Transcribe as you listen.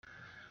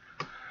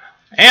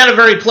And a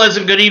very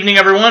pleasant good evening,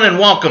 everyone, and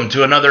welcome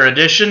to another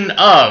edition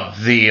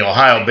of the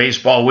Ohio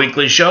Baseball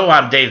Weekly Show.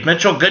 I'm Dave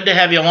Mitchell. Good to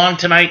have you along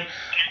tonight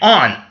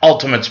on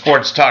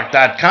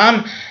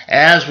UltimateSportsTalk.com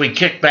as we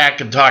kick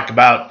back and talk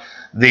about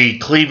the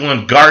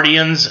Cleveland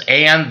Guardians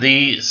and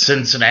the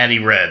Cincinnati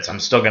Reds. I'm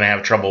still going to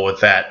have trouble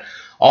with that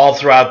all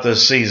throughout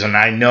this season.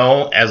 I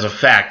know as a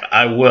fact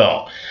I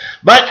will.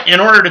 But in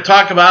order to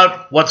talk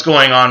about what's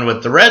going on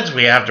with the Reds,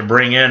 we have to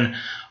bring in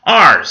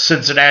our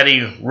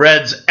Cincinnati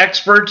Reds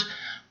expert,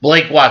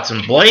 Blake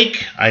Watson.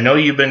 Blake, I know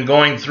you've been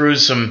going through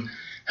some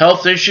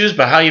health issues,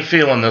 but how you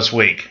feeling this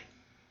week?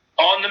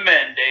 On the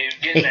mend,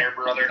 Dave. Getting there,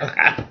 brother.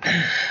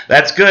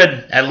 That's good.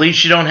 At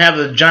least you don't have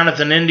the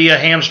Jonathan India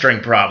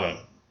hamstring problem.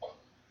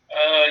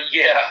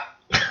 Yeah.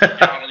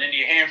 Jonathan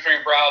India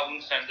hamstring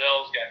problem.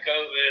 Senzel's got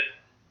COVID.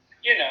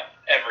 You know,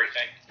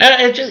 everything.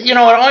 It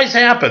always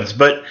happens.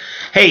 But,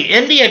 hey,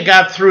 India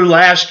got through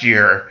last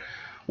year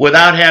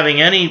without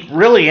having any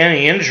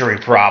injury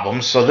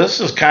problems, so this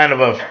is kind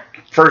of a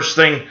first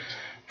thing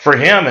for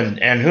him,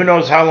 and who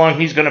knows how long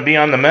he's going to be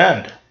on the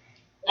mend.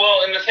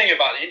 Well, and the thing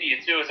about India,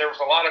 too, is there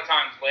was a lot of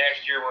times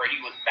last year where he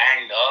was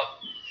banged up.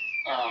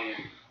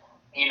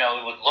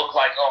 It would look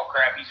like, oh,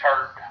 crap, he's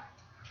hurt.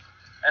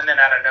 And then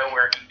out of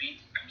nowhere, he's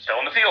still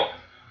in the field.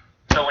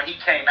 So when he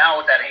came out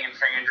with that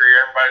hamstring injury,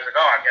 everybody was like,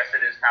 oh, I guess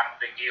it is kind of a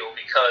big deal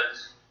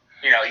because,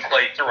 he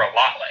played through a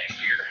lot last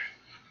year.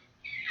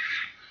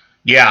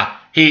 Yeah,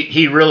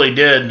 he really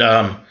did.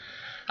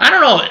 I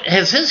don't know,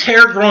 has his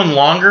hair grown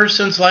longer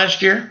since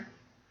last year?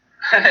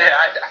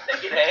 I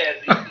think it has.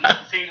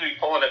 He seems to be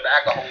pulling it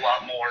back a whole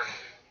lot more.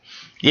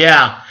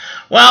 Yeah.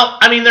 Well,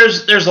 I mean,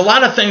 there's a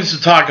lot of things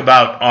to talk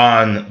about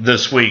on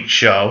this week's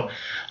show.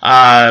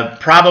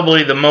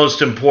 Probably the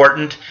most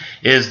important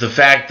is the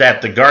fact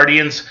that the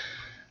Guardians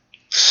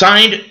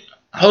signed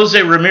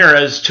Jose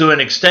Ramirez to an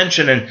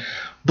extension. And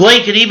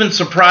Blake, it even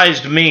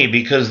surprised me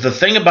because the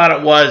thing about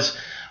it was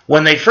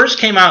when they first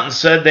came out and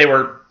said they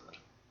were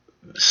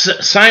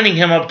signing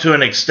him up to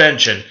an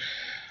extension,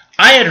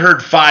 I had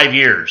heard 5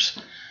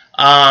 years.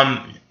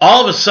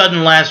 All of a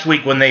sudden last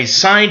week when they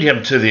signed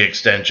him to the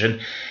extension,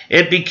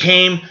 it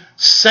became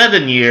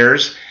 7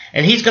 years,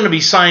 and he's going to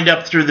be signed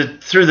up through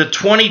the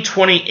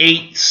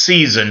 2028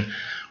 season,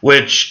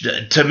 which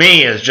to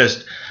me is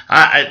just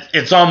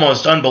it's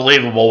almost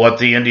unbelievable what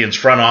the Indians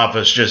front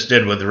office just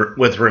did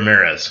with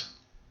Ramirez.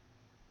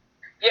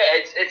 Yeah,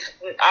 it's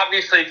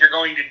obviously if you're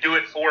going to do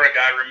it for a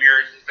guy,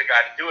 Ramirez is the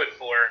guy to do it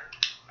for.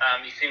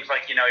 He seems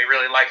like, he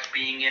really likes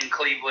being in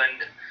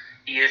Cleveland.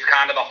 He is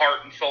kind of the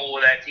heart and soul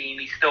of that team.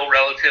 He's still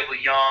relatively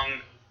young,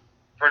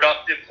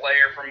 productive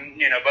player from,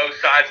 both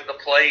sides of the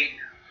plate.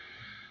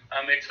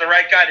 It's the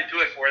right guy to do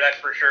it for, that's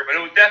for sure. But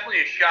it was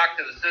definitely a shock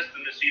to the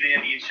system to see the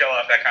Indians shell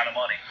out that kind of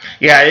money.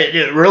 Yeah,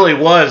 it really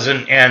was.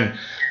 And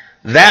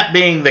that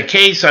being the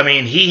case, I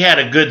mean, he had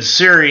a good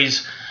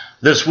series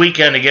this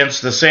weekend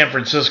against the San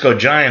Francisco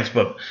Giants.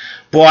 But,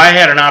 boy, I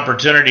had an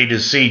opportunity to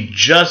see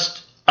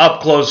just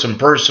up close and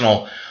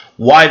personal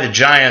why the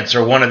Giants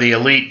are one of the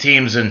elite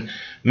teams in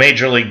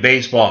Major League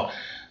Baseball.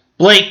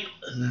 Blake,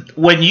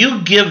 when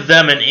you give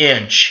them an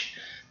inch,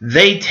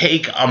 they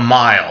take a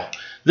mile.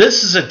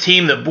 This is a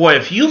team that, boy,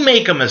 if you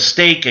make a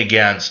mistake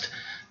against,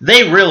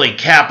 they really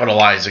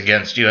capitalize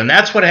against you. And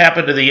that's what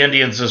happened to the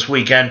Indians this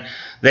weekend.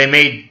 They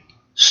made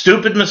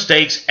stupid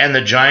mistakes, and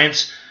the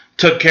Giants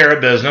took care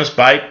of business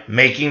by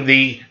making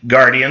the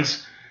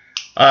Guardians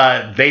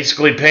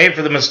basically pay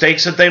for the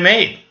mistakes that they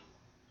made.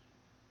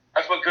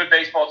 That's what good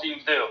baseball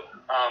teams do.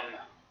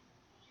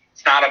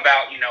 It's not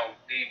about,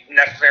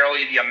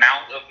 necessarily the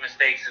amount of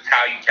mistakes. It's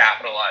how you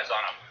capitalize on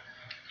them.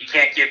 You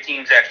can't give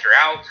teams extra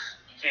outs.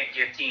 You can't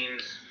give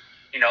teams,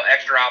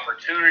 extra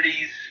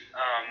opportunities.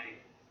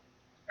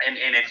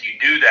 And if you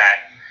do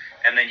that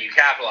and then you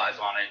capitalize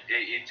on it,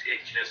 it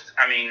just,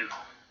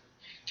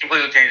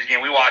 completely changes the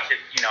game. We watch it,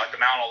 at the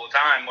Mount all the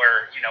time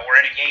where, we're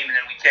in a game and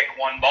then we kick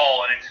one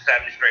ball and it's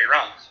 7 straight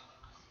runs.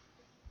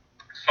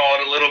 Saw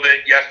it a little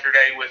bit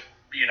yesterday with,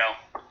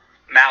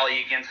 Mahle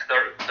against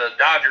the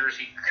Dodgers.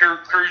 He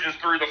cruises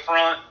through the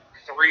front,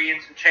 3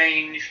 and some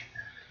change,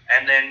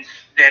 and then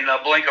in a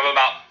blink of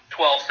about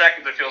 12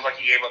 seconds, it feels like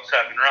he gave up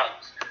 7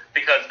 runs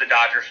because the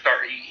Dodgers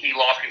he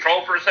lost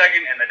control for a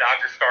second, and the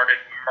Dodgers started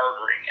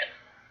murdering it.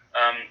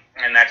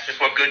 And that's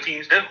just what good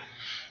teams do.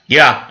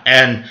 Yeah,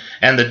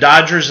 and the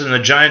Dodgers and the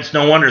Giants,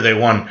 no wonder they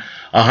won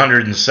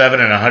 107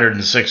 and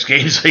 106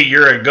 games a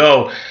year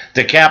ago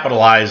to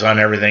capitalize on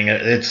everything.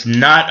 It's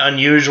not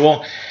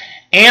unusual.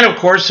 And, of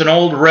course, an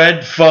old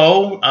Red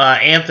foe,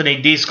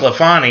 Anthony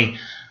DeSclafani,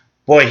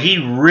 boy, he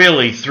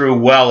really threw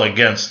well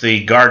against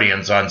the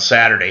Guardians on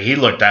Saturday. He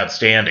looked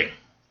outstanding.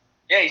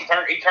 Yeah, he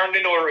turned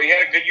into he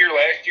had a good year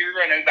last year.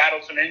 I know he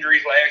battled some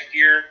injuries last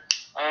year.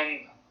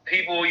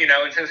 People, in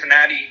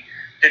Cincinnati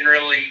didn't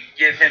really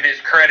give him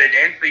his credit.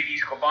 Anthony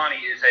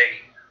DeSclafani is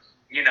a,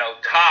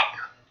 top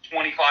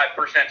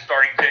 25%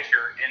 starting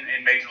pitcher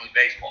in Major League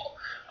Baseball.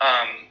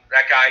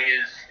 That guy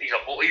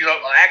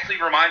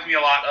actually reminds me a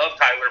lot of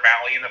Tyler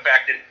Mahle in the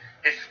fact that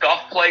his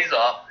stuff plays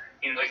up.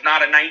 He's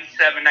not a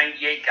 97,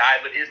 98 guy,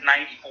 but his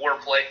 94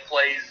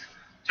 plays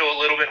to a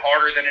little bit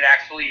harder than it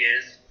actually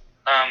is.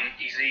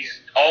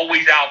 He's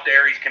always out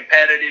there. He's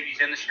competitive.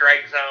 He's in the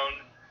strike zone.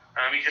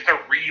 He's just a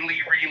really,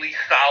 really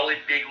solid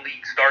big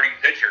league starting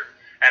pitcher.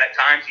 And at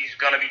times he's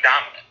going to be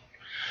dominant.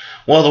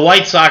 Well, the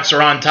White Sox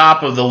are on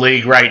top of the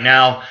league right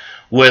now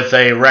with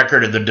a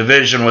record of the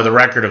division with a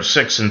record of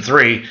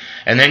 6-3.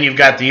 And then you've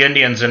got the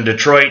Indians in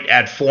Detroit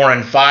at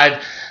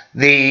 4-5.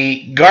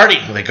 The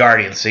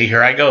Guardians, see,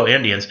 here I go,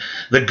 Indians.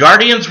 The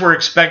Guardians were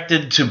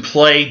expected to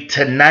play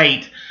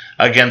tonight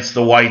against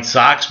the White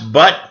Sox,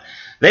 but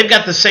they've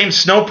got the same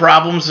snow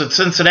problems that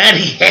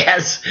Cincinnati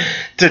has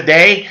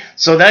today,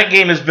 so that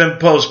game has been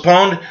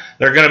postponed.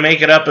 They're going to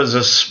make it up as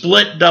a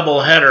split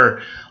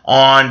doubleheader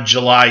on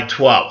July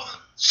 12th.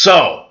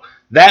 So,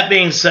 that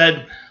being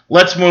said,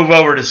 let's move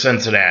over to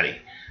Cincinnati,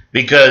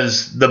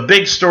 because the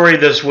big story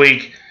this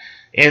week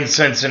in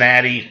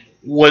Cincinnati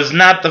was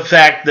not the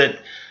fact that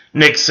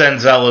Nick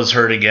Senzel is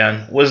hurt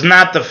again, was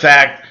not the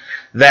fact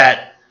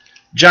that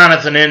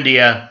Jonathan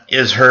India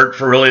is hurt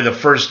for really the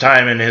first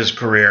time in his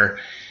career.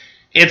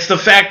 It's the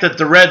fact that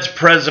the Reds'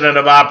 president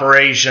of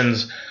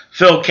operations,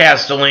 Phil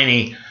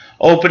Castellini,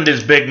 opened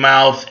his big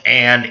mouth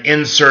and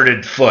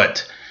inserted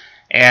foot.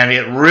 And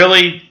it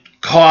really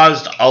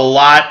caused a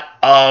lot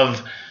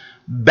of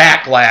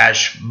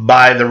backlash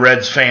by the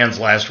Reds fans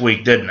last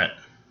week, didn't it?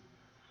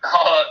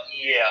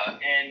 Yeah.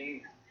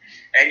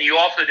 And you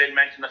also didn't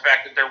mention the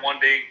fact that their one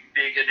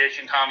big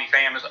addition, Tommy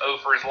Pham, is 0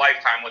 for his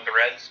lifetime with the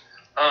Reds.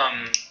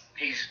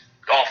 He's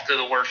off to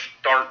the worst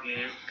start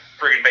in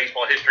friggin'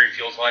 baseball history, it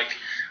feels like.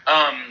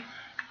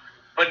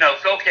 But no,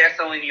 Phil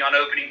Castellini on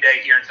opening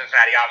day here in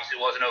Cincinnati obviously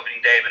wasn't opening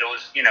day, but it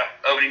was,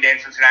 opening day in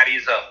Cincinnati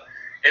is a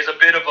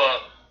bit of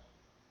a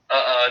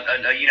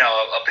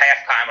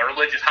pastime, a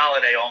religious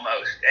holiday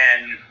almost,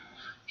 and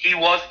he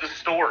was the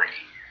story.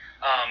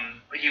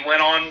 He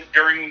went on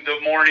during the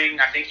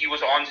morning. I think he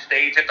was on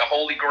stage at the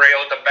Holy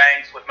Grail at the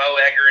Banks with Mo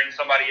Egger and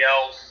somebody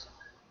else,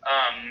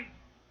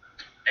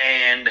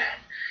 and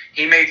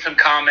he made some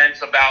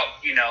comments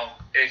about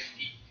if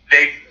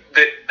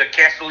the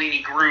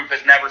Castellini group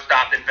has never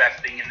stopped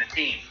investing in the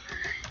team.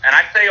 And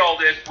I say all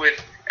this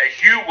with,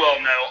 as you well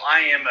know,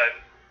 I am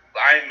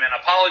an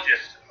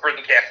apologist for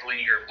the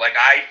Castellini group. Like,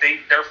 I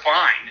think they're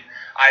fine.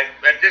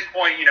 At this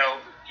point,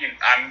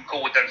 I'm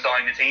cool with them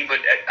selling the team, but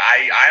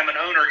I am an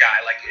owner guy.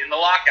 Like, in the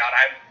lockout,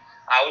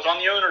 I was on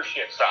the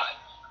ownership side.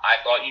 I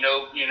thought,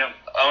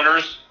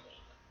 owners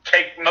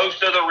take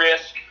most of the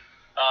risk.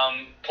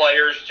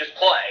 Players just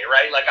play,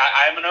 right? Like,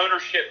 I'm an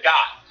ownership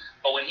guy.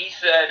 But when he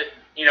said,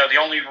 the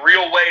only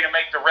real way to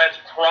make the Reds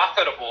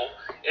profitable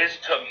is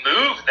to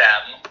move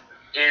them,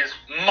 is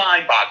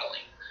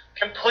mind-boggling.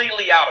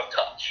 Completely out of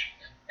touch.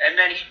 And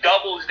then he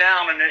doubles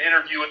down in an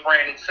interview with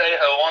Brandon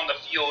Sejo on the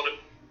field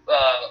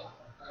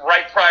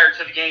right prior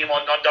to the game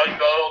on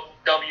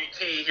WT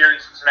here in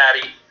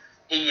Cincinnati.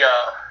 He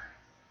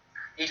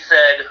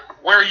said,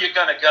 "Where are you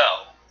going to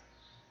go?"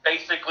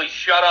 Basically,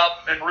 shut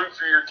up and root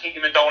for your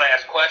team and don't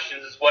ask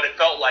questions is what it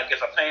felt like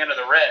as a fan of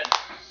the Reds.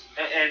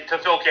 And to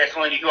Phil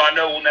Castellini, who I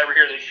know will never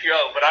hear this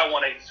show, but I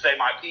want to say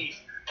my piece,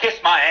 kiss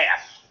my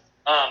ass.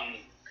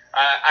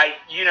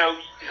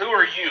 Who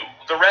are you?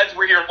 The Reds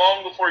were here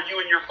long before you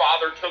and your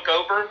father took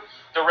over.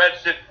 The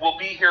Reds will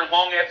be here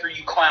long after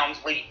you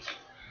clowns leave.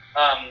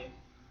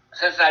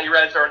 Cincinnati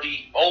Reds are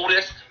the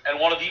oldest and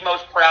one of the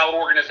most proud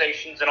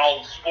organizations in all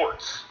of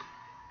sports.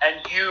 And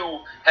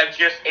you have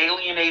just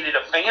alienated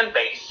a fan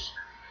base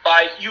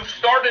you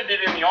started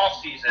it in the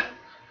offseason.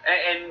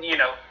 And we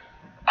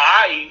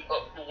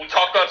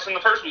talked about this in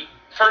the first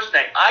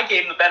thing. I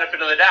gave him the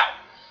benefit of the doubt.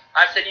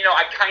 I said,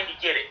 I kind of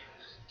get it.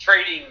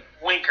 Trading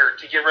Winker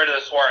to get rid of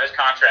the Suarez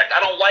contract.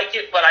 I don't like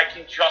it, but I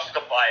can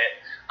justify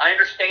it. I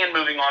understand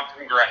moving on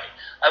from Gray.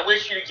 I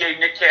wish you gave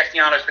Nick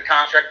Castellanos the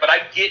contract, but I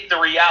get the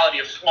reality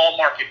of small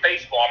market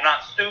baseball. I'm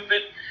not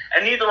stupid,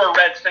 and neither are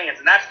Reds fans,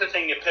 and that's the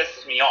thing that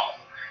pisses me off,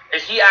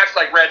 is he acts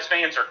like Reds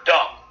fans are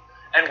dumb,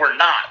 and we're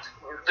not.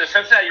 The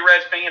Cincinnati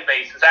Reds fan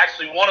base is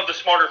actually one of the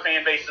smarter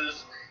fan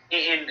bases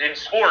in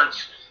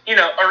sports,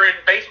 or in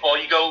baseball.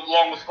 You go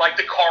along with like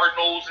the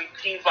Cardinals and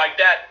teams like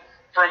that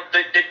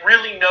that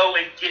really know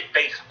and get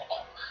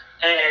baseball.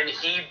 And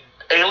he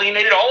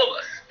alienated all of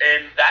us.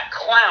 And that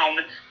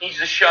clown needs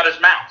to shut his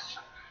mouth.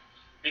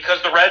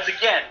 Because the Reds,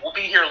 again, will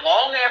be here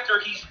long after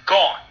he's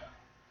gone.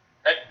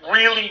 That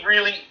really,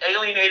 really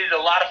alienated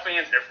a lot of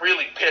fans that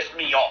really pissed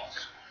me off.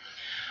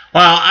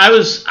 Well,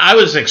 I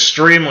was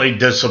extremely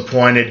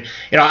disappointed.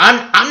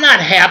 I'm not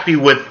happy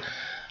with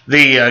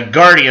the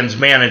Guardians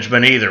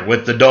management either,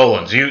 with the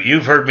Dolans.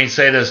 You've heard me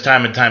say this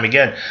time and time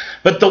again.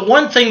 But the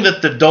one thing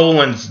that the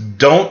Dolans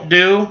don't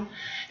do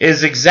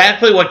is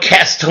exactly what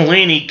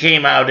Castellini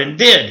came out and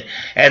did,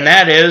 and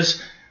that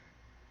is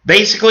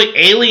basically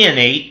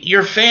alienate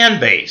your fan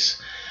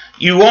base.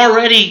 You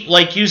already,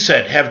 like you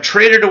said, have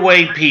traded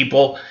away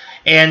people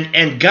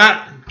and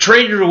got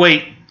traded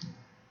away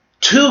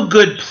two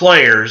good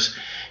players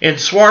in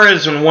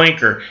Suarez and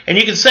Winker. And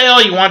you can say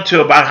all you want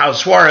to about how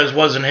Suarez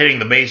wasn't hitting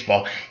the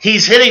baseball.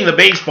 He's hitting the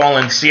baseball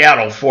in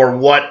Seattle for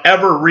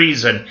whatever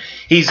reason.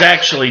 He's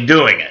actually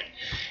doing it.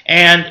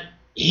 And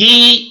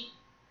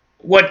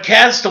what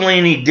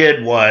Castellini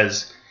did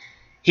was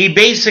he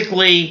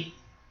basically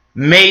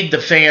made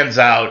the fans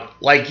out,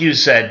 like you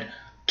said,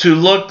 to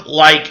look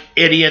like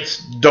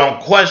idiots.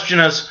 Don't question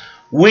us.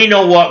 We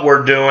know what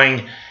we're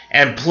doing.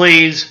 And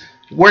please,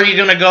 where are you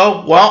going to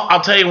go? Well,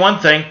 I'll tell you one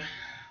thing.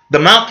 The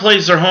Mount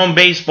plays their home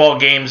baseball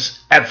games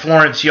at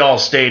Florence Y'all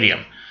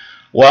Stadium.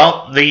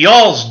 Well, the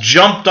Y'alls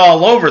jumped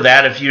all over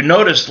that, if you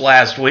noticed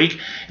last week,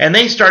 and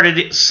they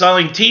started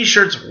selling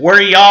T-shirts. Where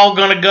are y'all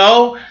going to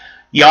go?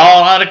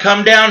 Y'all ought to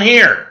come down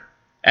here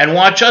and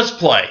watch us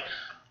play.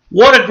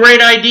 What a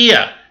great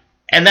idea.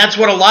 And that's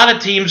what a lot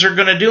of teams are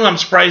going to do. I'm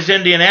surprised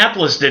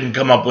Indianapolis didn't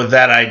come up with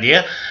that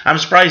idea. I'm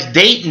surprised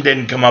Dayton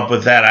didn't come up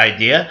with that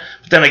idea.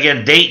 But then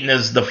again, Dayton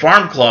is the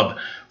farm club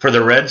for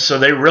the Reds, so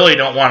they really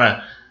don't want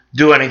to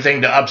do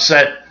anything to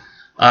upset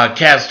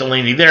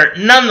Castellini there.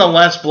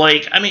 Nonetheless,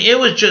 Blake, I mean, it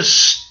was just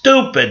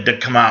stupid to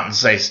come out and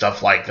say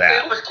stuff like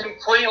that. It was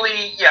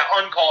completely,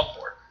 uncalled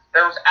for.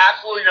 There was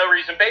absolutely no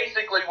reason.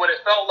 Basically, what it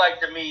felt like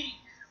to me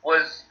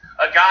was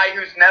a guy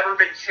who's never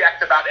been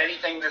checked about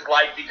anything in his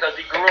life because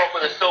he grew up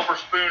with a silver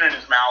spoon in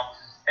his mouth,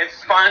 and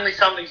finally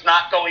something's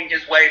not going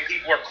his way.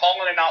 People are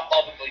calling him out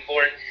publicly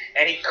for it,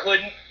 and he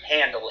couldn't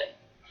handle it.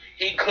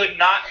 He could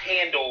not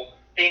handle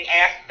being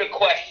asked the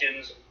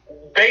questions,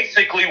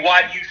 basically,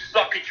 why do you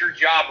suck at your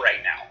job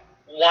right now?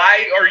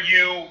 Why are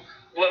you,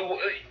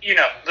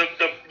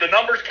 the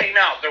numbers came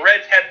out. The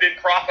Reds had been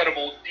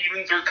profitable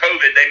even through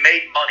COVID. They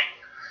made money.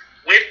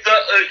 With the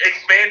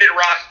expanded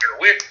roster,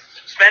 with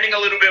spending a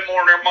little bit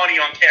more of their money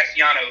on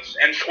Castellanos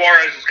and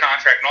Suarez's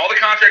contract and all the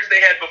contracts they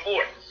had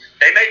before,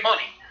 they made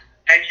money.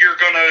 And you're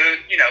going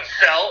to,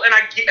 sell, and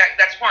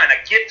that's fine. I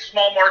get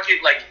small market,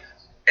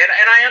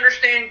 and I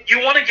understand you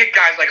want to get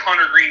guys like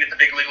Hunter Green at the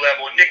big league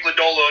level and Nick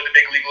Lodolo at the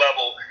big league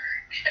level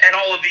and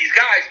all of these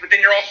guys, but then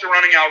you're also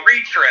running out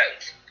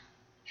retreads.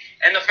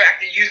 And the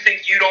fact that you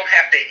think you don't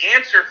have to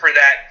answer for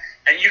that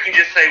and you can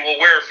just say, well,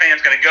 where are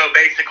fans going to go?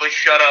 Basically,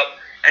 shut up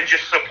and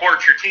just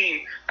support your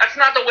team. That's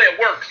not the way it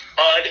works,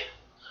 bud.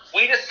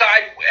 We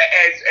decide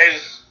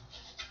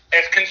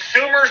as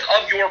consumers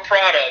of your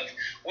product,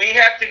 we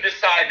have to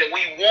decide that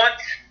we want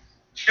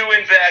to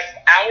invest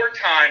our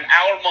time,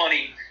 our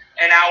money,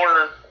 and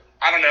our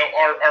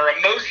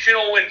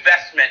emotional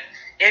investment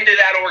into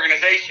that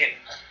organization.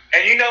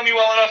 And you know me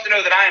well enough to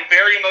know that I am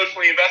very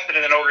emotionally invested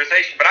in an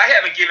organization, but I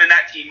haven't given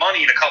that team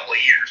money in a couple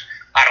of years.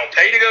 I don't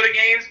pay to go to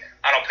games.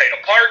 I don't pay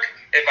to park.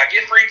 If I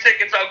get free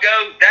tickets, I'll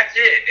go. That's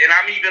it. And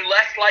I'm even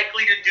less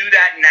likely to do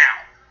that now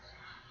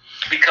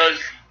because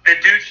the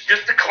dude's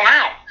just a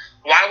clown.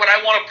 Why would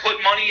I want to put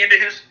money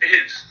into his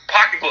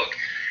pocketbook?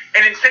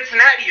 And in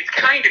Cincinnati, it's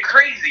kind of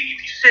crazy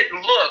if you sit and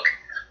look.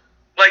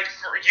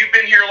 You've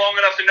been here long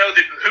enough to know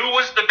that who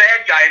was the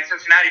bad guy in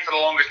Cincinnati for the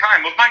longest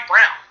time was Mike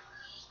Brown.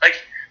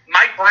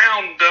 Mike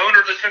Brown, the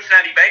owner of the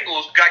Cincinnati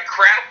Bengals, got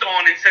crapped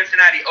on in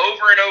Cincinnati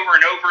over and over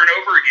and over and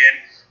over again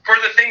for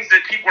the things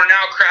that people are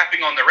now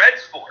crapping on the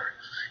Reds for.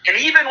 And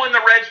even when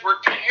the Reds were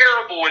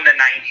terrible in the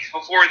 90s,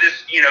 before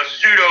this,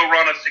 pseudo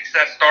run of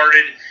success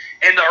started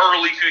in the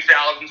early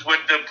 2000s with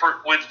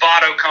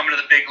Votto coming to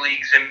the big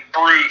leagues and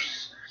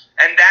Bruce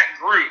and that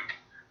group,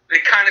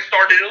 it kind of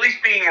started at least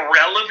being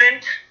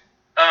relevant.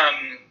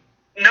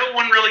 No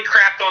one really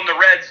crapped on the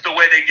Reds the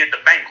way they did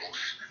the Bengals.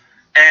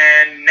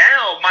 And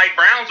now Mike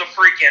Brown's a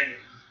freaking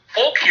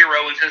folk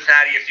hero in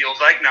Cincinnati, it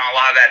feels like. Now, a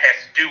lot of that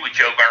has to do with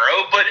Joe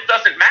Burrow, but it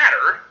doesn't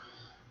matter.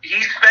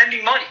 He's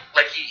spending money.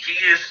 He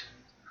is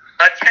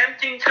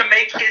attempting to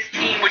make his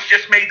team, which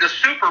just made the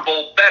Super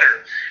Bowl,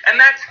 better. And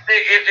that's,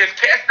 if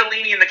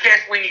Castellini and the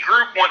Castellini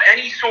group want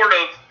any sort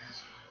of,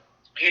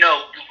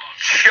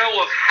 show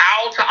of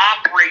how to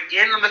operate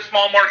in the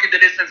small market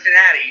that is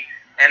Cincinnati,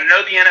 and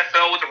know the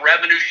NFL with the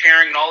revenue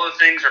sharing and all those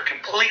things are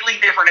completely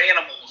different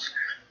animals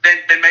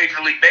than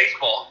Major League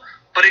Baseball.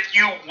 But if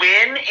you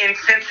win in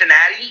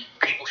Cincinnati,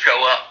 people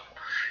show up.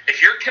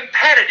 If you're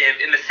competitive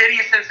in the city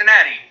of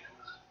Cincinnati,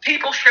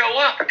 people show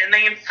up and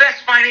they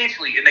invest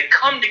financially and they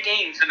come to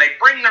games and they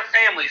bring their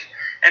families.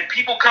 And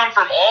people come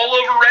from all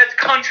over Reds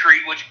country,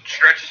 which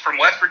stretches from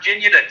West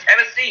Virginia to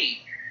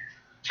Tennessee,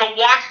 to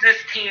watch this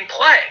team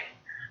play.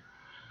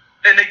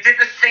 And they did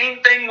the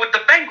same thing with the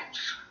Bengals.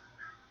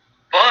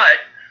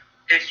 But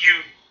if you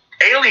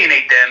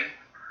alienate them,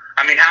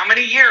 how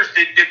many years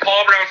did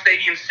Paul Brown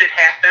Stadium sit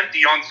half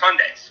empty on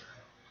Sundays?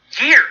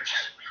 Years.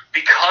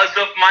 Because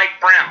of Mike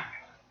Brown.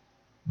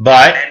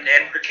 But and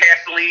the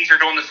Castellinis are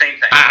doing the same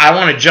thing. I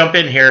want to jump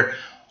in here.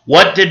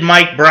 What did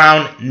Mike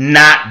Brown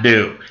not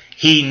do?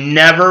 He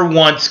never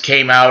once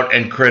came out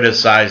and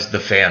criticized the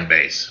fan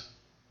base.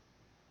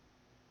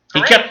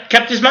 Correct. He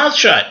kept his mouth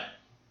shut.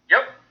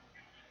 Yep.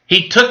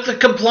 He took the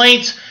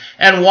complaints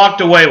and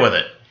walked away with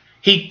it.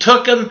 He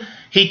took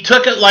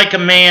it like a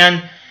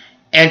man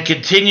and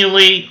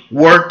continually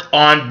worked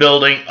on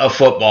building a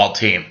football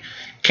team.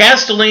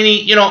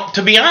 Castellini,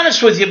 to be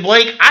honest with you,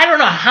 Blake, I don't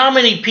know how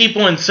many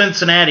people in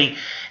Cincinnati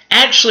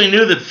actually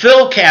knew that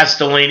Phil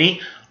Castellini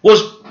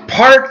was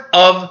part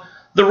of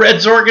the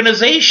Reds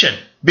organization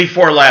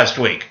before last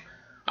week.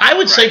 I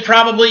would say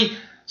probably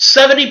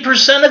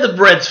 70% of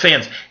the Reds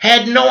fans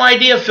had no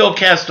idea Phil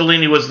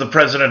Castellini was the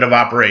president of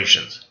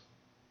operations.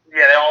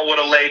 Yeah, they all would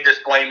have laid this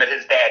blame at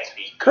his dad's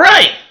feet.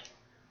 Right.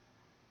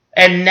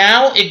 And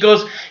now it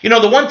goes,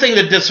 the one thing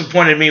that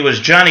disappointed me was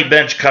Johnny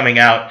Bench coming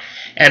out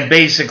and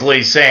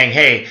basically saying,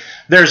 hey,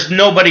 there's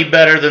nobody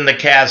better than the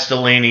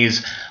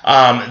Castellinis.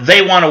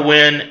 They want to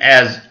win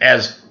as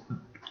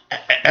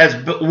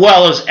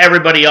well as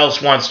everybody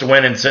else wants to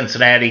win in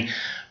Cincinnati.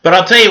 But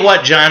I'll tell you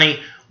what, Johnny,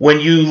 when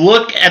you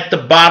look at the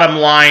bottom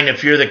line,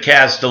 if you're the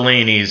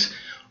Castellinis,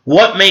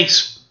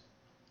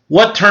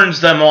 what turns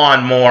them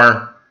on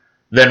more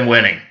than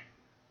winning?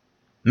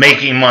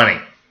 Making money.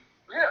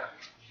 Yeah.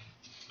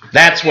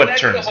 That's what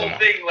turns them on. That's the whole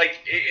thing. Like,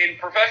 in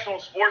professional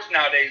sports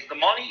nowadays, the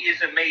money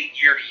isn't made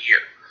year to year.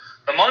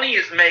 The money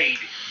is made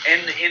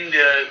in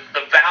the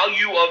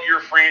value of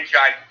your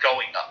franchise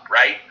going up,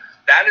 right?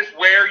 That is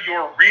where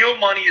your real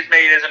money is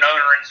made as an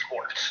owner in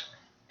sports.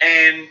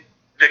 And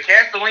the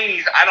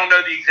Castellinis, I don't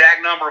know the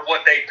exact number of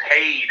what they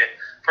paid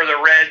for the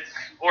Reds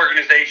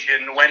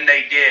organization when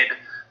they did.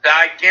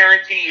 I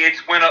guarantee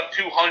it's went up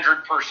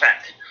 200%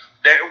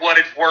 what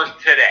it's worth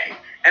today.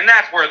 And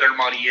that's where their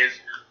money is.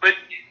 But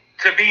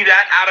to be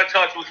that out of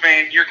touch with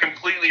fans, you're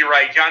completely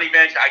right. Johnny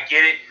Bench, I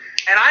get it.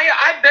 And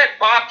I bet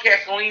Bob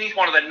Castellini's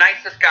one of the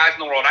nicest guys in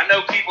the world. I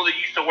know people that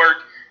used to work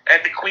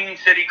at the Queen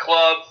City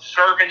Club,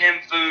 serving him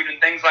food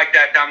and things like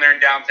that down there in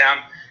downtown,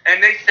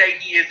 and they say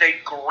he is a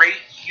great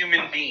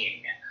human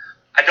being.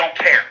 I don't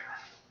care.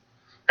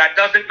 That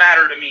doesn't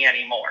matter to me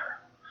anymore,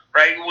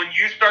 right? When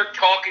you start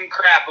talking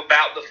crap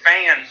about the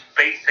fans,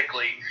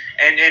 basically,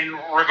 and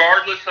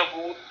regardless of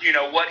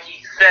what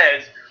he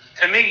says,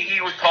 to me, he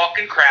was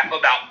talking crap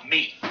about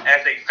me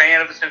as a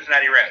fan of the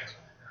Cincinnati Reds.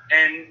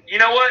 And you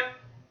know what?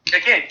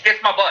 Again, kiss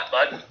my butt,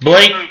 bud.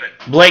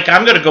 Blake,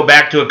 I'm going to go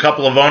back to a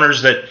couple of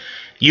owners that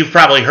you've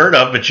probably heard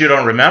of, but you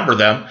don't remember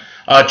them.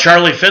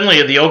 Charlie Finley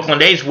of the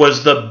Oakland A's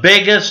was the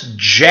biggest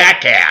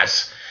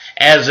jackass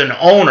as an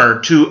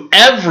owner to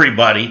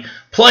everybody,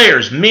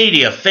 players,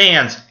 media,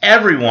 fans,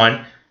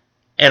 everyone,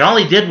 and all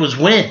he did was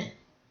win.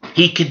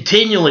 He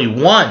continually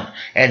won,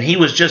 and he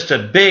was just a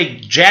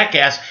big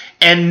jackass,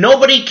 and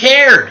nobody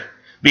cared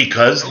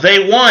because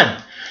they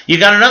won. You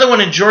got another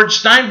one in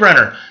George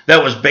Steinbrenner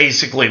that was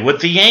basically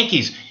with the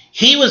Yankees.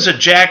 He was a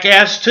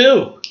jackass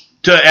too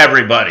to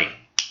everybody.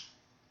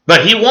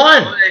 But he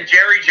won. And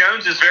Jerry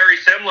Jones is very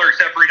similar,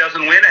 except for he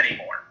doesn't win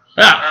anymore.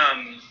 Yeah.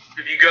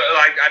 If you go,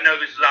 I know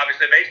this is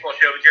obviously a baseball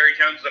show, but Jerry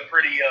Jones is a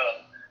pretty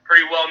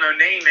well-known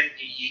name, and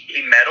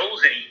he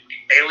meddles and he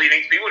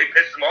alienates people, and he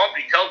pisses them off,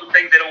 and he tells them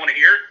things they don't want to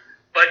hear.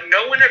 But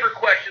no one ever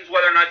questions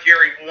whether or not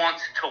Jerry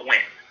wants to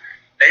win.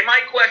 They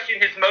might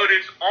question his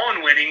motives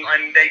on winning,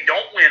 and they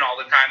don't win all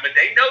the time, but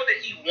they know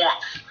that he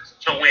wants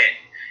to win.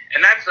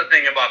 And that's the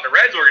thing about the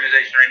Reds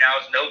organization right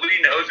now is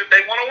nobody knows if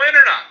they want to win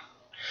or not.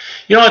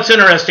 It's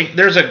interesting.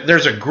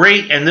 There's a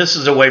great, and this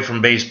is away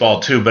from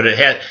baseball too, but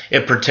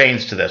it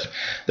pertains to this.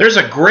 There's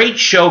a great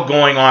show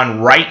going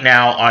on right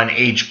now on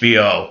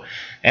HBO,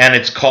 and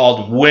it's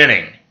called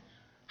Winning: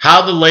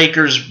 How the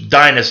Lakers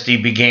Dynasty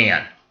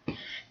Began.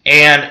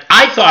 And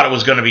I thought it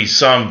was going to be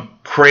some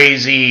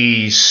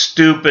crazy,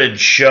 stupid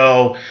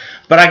show,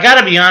 but I got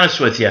to be honest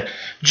with you.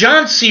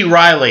 John C.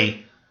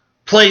 Reilly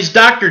plays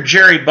Dr.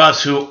 Jerry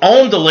Buss, who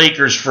owned the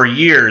Lakers for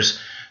years,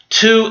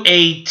 to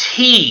a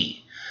T.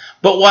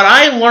 But what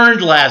I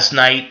learned last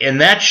night in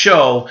that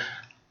show,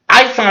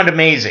 I found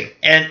amazing.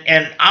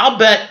 And I'll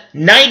bet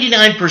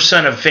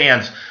 99% of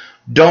fans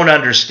don't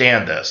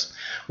understand this.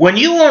 When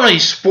you own a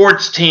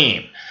sports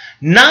team,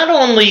 not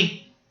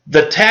only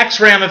the tax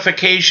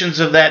ramifications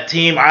of that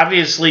team,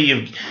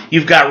 obviously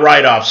you've got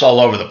write-offs all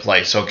over the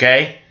place,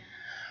 okay?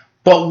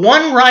 But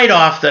one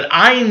write-off that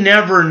I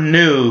never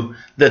knew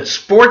that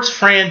sports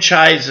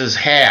franchises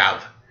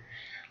have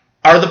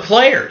are the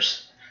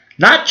players.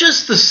 Not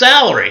just the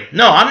salary.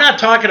 No, I'm not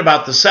talking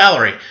about the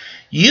salary.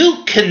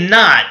 You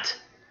cannot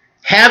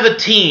have a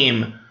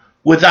team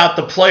without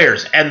the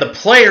players. And the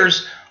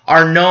players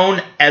are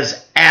known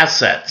as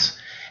assets.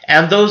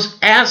 And those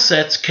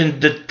assets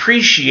can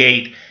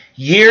depreciate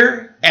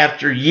year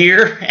after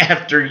year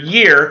after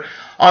year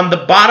on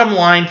the bottom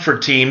line for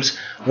teams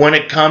when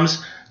it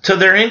comes to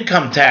their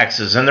income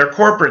taxes and their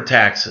corporate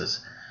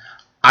taxes.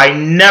 I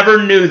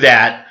never knew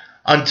that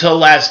until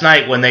last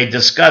night when they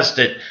discussed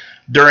it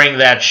during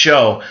that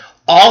show.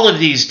 All of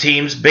these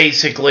teams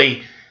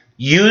basically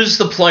use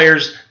the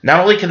players.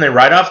 Not only can they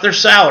write off their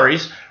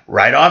salaries,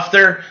 write off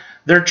their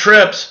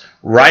trips,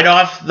 write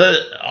off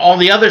all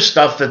the other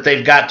stuff that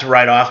they've got to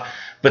write off,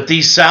 but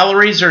these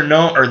salaries are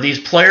known, or these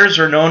players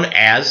are known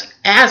as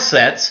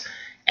assets,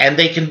 and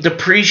they can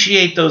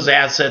depreciate those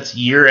assets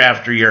year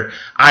after year.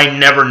 I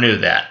never knew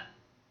that.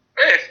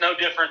 It's no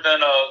different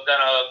than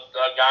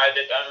a guy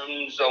that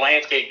owns a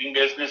landscaping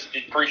business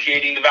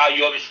depreciating the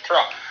value of his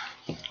truck.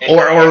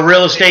 Or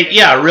real estate,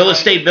 real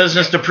estate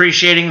business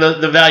depreciating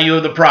the value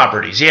of the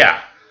properties,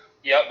 yeah.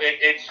 Yep,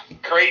 it's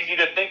crazy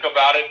to think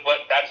about it, but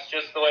that's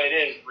just the way it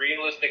is.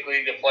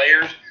 Realistically, the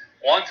players,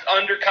 once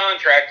under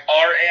contract,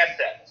 are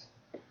assets.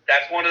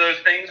 That's one of those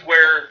things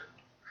where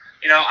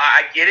You know,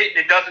 I get it,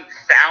 and it doesn't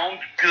sound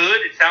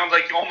good. It sounds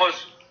like you're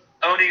almost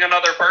owning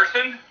another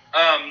person,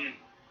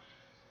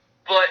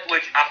 but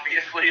which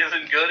obviously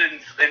isn't good in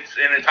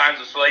the times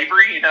of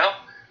slavery, you know.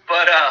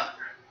 But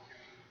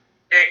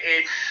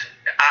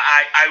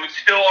I would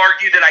still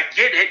argue that I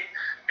get it,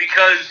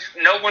 because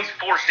no one's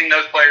forcing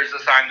those players to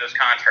sign those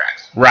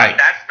contracts. Right.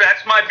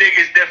 That's my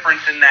biggest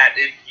difference in that.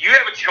 You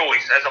have a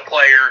choice as a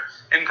player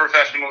in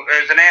professional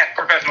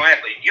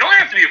athlete. You don't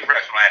have to be a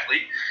professional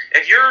athlete.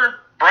 If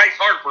you're Bryce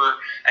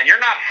Harper and you're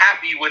not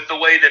happy with the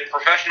way that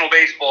professional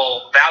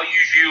baseball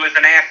values you as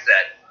an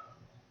asset,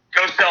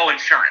 go sell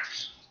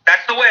insurance.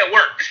 That's the way it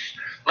works.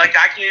 Like,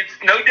 it's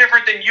no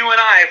different than you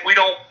and I. If we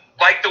don't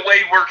like the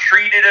way we're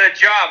treated at a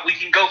job, we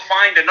can go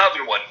find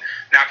another one.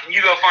 Now, can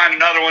you go find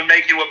another one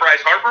making what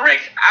Bryce Harper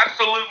makes?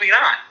 Absolutely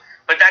not.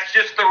 But that's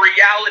just the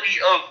reality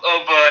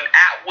of an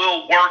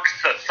at-will work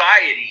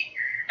society.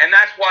 And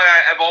that's why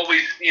I've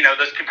always, you know,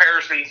 those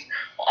comparisons,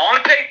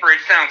 on paper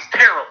it sounds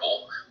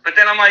terrible, but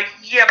then I'm like,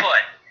 yeah, but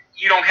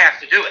you don't have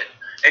to do it.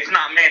 It's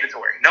not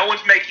mandatory. No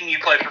one's making you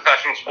play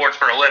professional sports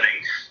for a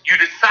living. You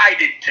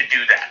decided to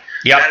do that.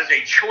 Yep. That is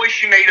a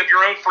choice you made of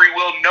your own free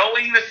will,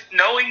 knowing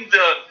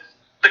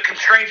the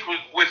constraints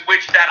with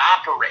which that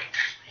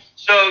operates.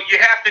 So you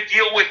have to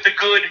deal with the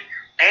good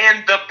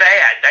and the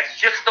bad. That's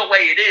just the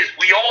way it is.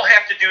 We all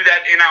have to do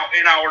that in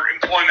our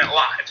employment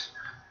lives.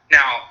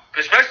 Now,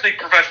 especially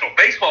professional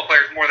baseball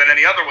players more than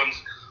any other ones,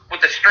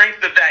 with the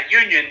strength of that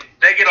union,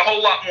 they get a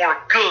whole lot more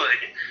good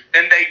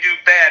than they do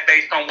bad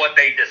based on what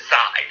they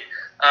decide.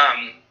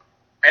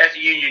 As a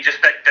union,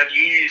 just that the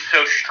union is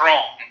so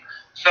strong.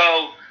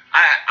 So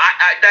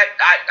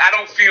I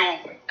don't feel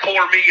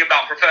poor me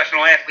about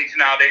professional athletes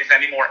nowadays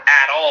anymore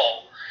at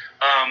all.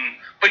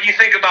 But you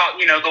think about,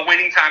 you know, the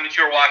winning time that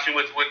you were watching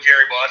with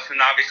Jerry Buss and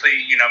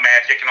obviously, you know,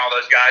 Magic and all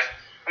those guys.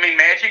 I mean,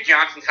 Magic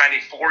Johnson signed a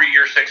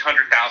 4-year, $600,000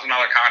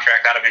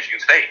 contract out of Michigan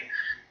State.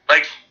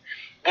 Like,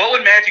 what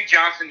would Magic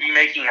Johnson be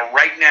making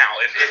right now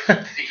if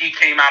he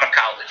came out of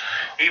college?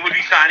 He would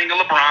be signing a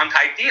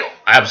LeBron-type deal.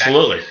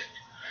 Absolutely.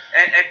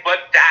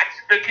 But that's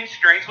the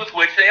constraints with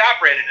which they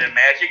operated. And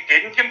Magic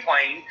didn't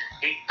complain.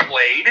 He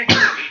played,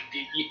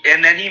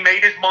 and then he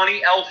made his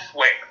money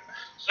elsewhere.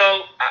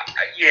 So,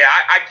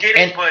 I get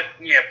it, but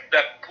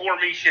that poor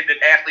me shit that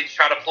athletes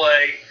try to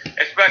play,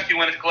 especially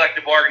when it's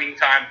collective bargaining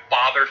time,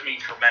 bothers me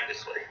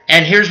tremendously.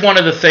 And here's one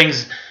of the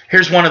things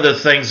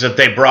that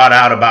they brought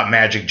out about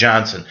Magic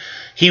Johnson.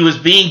 He was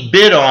being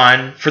bid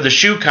on for the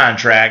shoe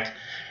contract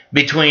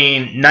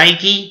between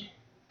Nike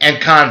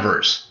and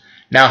Converse.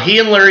 Now, he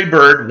and Larry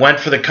Bird went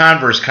for the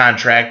Converse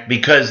contract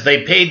because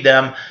they paid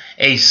them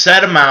a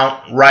set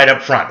amount right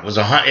up front. It was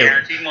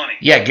guaranteed money.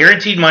 Yeah,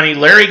 guaranteed money.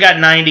 Larry got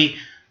 90,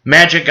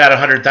 Magic got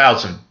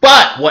 100,000.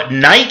 But what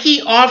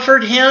Nike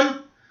offered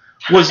him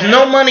was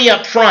no money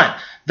up front.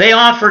 They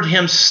offered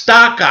him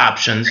stock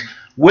options,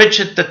 which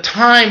at the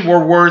time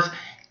were worth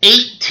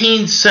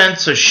 18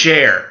 cents a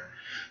share.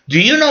 Do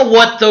you know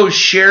what those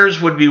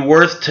shares would be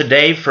worth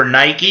today for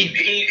Nike?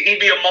 He'd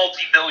be a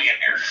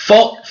multi-billionaire.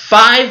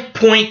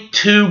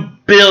 $5.2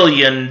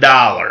 billion.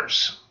 Yep.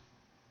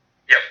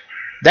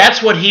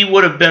 That's what he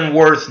would have been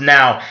worth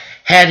now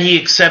had he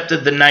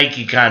accepted the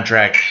Nike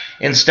contract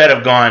instead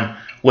of gone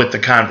with the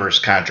Converse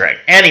contract.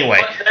 Anyway.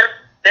 But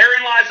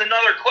therein lies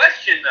another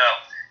question, though.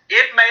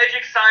 If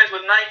Magic signs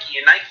with Nike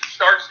and Nike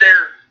starts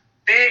their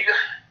big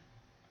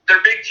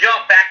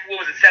jump back, what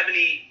was it,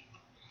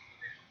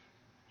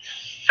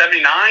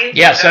 79?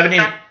 Yeah,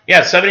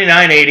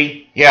 79,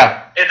 80.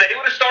 Yeah. If they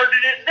would have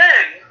started it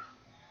then,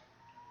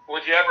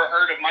 would you ever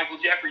heard of Michael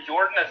Jeffrey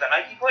Jordan as a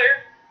Nike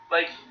player?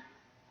 Like,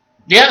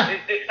 yeah.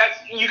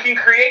 You can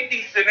create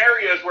these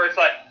scenarios where it's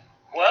like,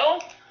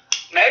 well,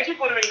 Magic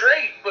would have been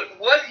great, but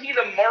was he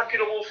the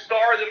marketable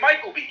star that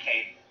Michael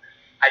became?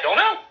 I don't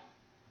know.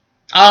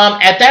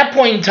 At that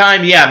point in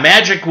time, yeah,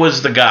 Magic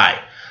was the guy.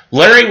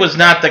 Larry was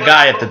not the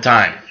guy at the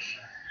time.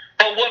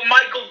 But what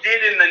Michael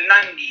did in the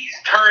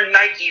 90s turned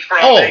Nike from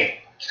a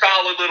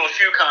solid little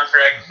shoe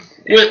contract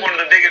into one of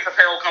the biggest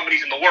apparel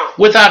companies in the world.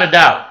 Without a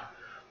doubt.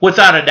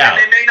 Without a doubt.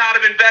 And they may not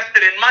have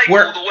invested in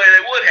Michael the way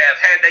they would have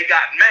had they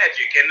gotten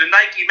Magic. And the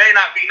Nike may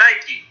not be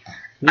Nike.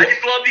 I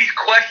just love these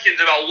questions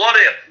about what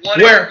if.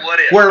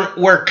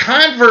 Where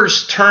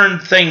Converse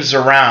turned things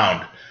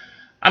around.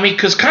 I mean,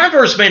 because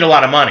Converse made a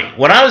lot of money.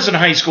 When I was in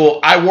high school,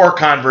 I wore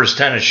Converse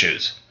tennis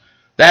shoes.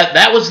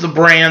 That was the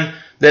brand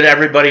that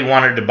everybody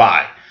wanted to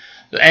buy.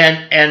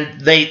 And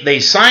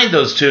they signed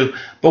those two.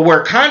 But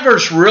where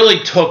Converse really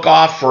took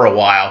off for a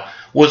while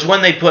was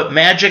when they put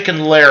Magic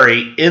and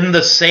Larry in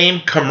the same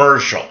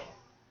commercial.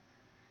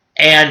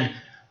 And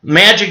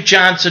Magic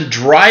Johnson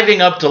driving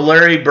up to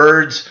Larry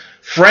Bird's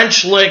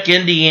French Lick,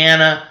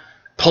 Indiana,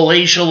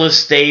 palatial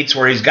estates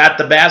where he's got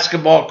the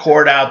basketball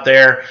court out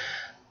there.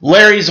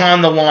 Larry's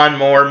on the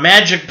lawnmower.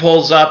 Magic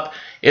pulls up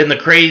in the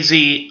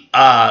crazy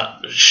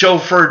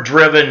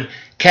chauffeur-driven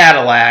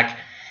Cadillac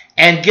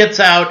and gets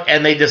out,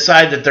 and they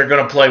decide that they're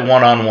going to play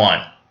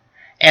one-on-one.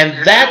 And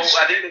that's...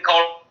 I think they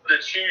call it the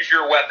Choose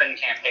Your Weapon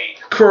campaign.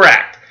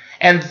 Correct.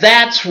 And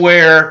that's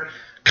where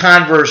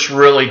Converse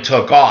really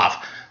took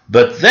off.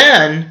 But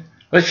then,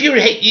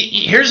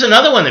 here's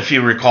another one if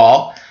you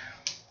recall.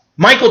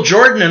 Michael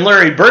Jordan and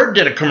Larry Bird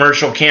did a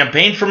commercial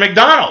campaign for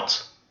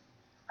McDonald's.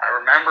 I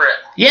remember it.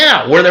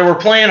 Yeah, where they were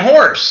playing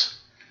horse.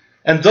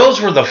 And those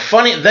were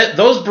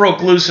those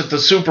broke loose at the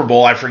Super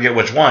Bowl. I forget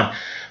which one.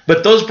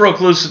 But those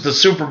broke loose at the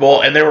Super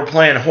Bowl, and they were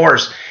playing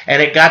horse,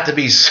 and it got to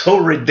be so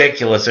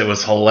ridiculous. It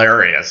was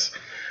hilarious.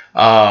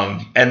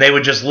 And they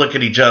would just look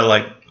at each other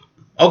like,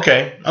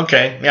 okay,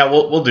 yeah,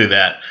 we'll do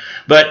that.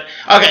 But,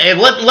 okay,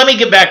 let me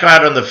get back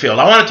out on the field.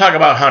 I want to talk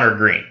about Hunter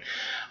Greene.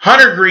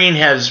 Hunter Greene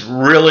has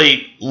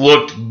really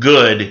looked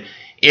good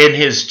in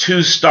his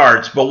 2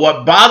 starts, but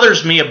what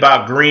bothers me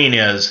about Greene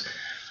is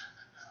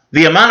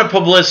the amount of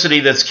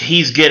publicity that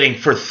he's getting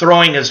for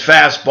throwing his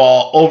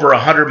fastball over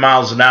 100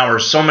 miles an hour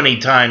so many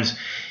times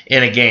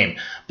in a game.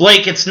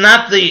 Blake, it's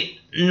not the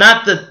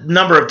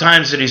number of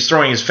times that he's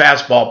throwing his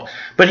fastball,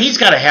 but he's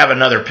got to have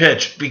another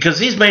pitch because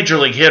these major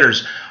league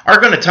hitters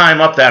are going to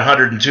time up that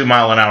 102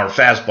 mile an hour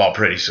fastball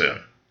pretty soon.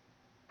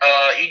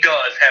 He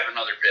does have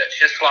another pitch.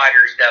 His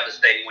slider is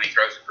devastating when he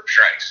throws it for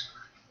strikes.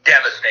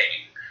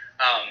 Devastating.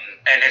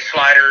 And his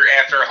slider,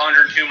 after a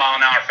 102 mile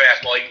an hour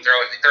fastball, he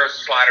throws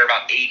a slider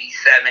about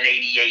 87,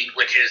 88,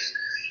 which is,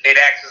 it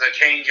acts as a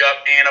changeup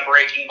and a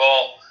breaking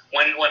ball.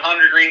 When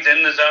Hunter Greene's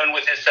in the zone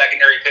with his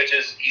secondary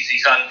pitches,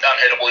 he's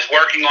unhittable. He's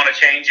working on a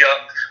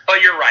changeup.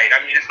 But you're right.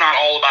 I mean, it's not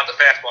all about the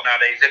fastball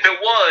nowadays. If it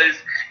was,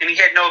 and he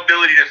had no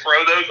ability to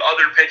throw those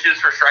other pitches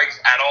for strikes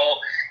at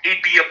all, he'd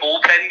be a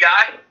bullpen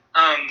guy.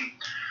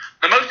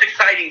 The most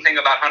exciting thing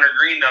about Hunter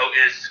Greene, though,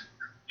 is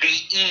the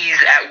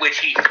ease at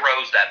which he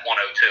throws that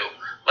 102.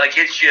 Like,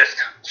 it's just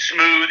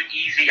smooth,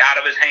 easy,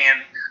 out of his hand,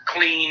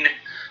 clean,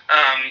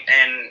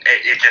 and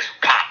it just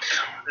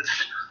pops.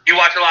 You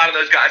watch a lot of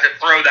those guys that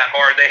throw that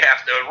hard, they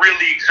have to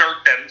really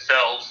exert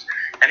themselves,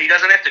 and he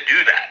doesn't have to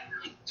do that.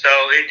 So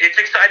it's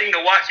exciting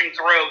to watch him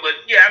throw, but,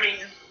 yeah, I mean,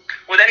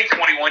 with any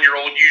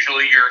 21-year-old,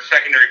 usually your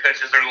secondary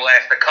pitches are the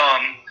last to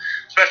come,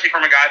 especially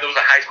from a guy that was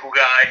a high school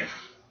guy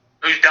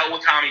who's dealt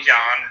with Tommy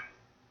John,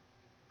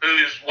 who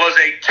was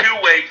a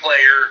two-way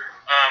player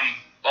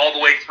all the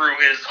way through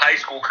his high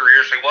school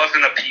career, so he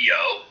wasn't a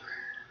PO.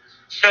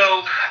 So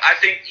I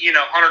think,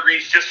 Hunter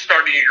Greene's just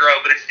starting to grow,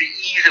 but it's the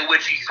ease at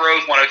which he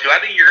throws 102. I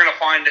think you're going to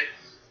find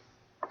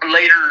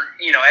later,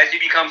 as he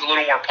becomes a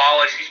little more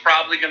polished, he's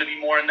probably going to be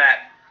more in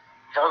that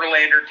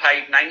Verlander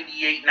type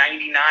 98,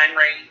 99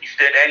 range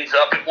that ends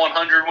up at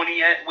 100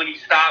 when he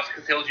stops,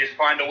 because he'll just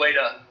find a way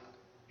to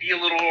be a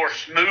little more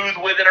smooth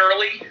with it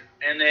early,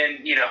 and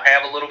then,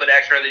 have a little bit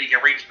extra that he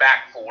can reach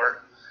back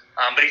for.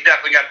 But he's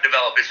definitely got to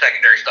develop his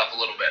secondary stuff a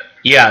little bit.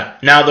 Yeah.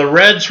 Now, the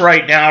Reds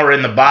right now are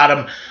in the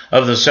bottom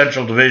of the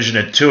Central Division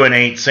at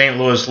 2-8. St.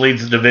 Louis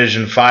leads the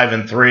division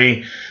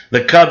 5-3.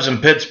 The Cubs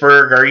and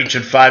Pittsburgh are each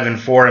at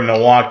 5-4, and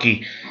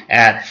Milwaukee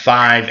at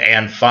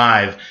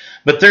 5-5.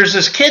 But there's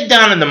this kid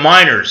down in the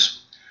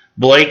minors,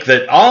 Blake,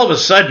 that all of a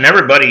sudden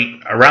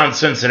everybody around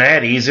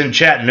Cincinnati, he's in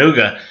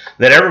Chattanooga,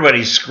 that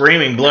everybody's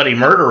screaming bloody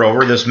murder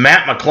over. This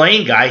Matt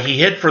McLain guy, he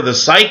hit for the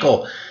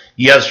cycle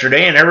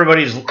yesterday, and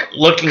everybody's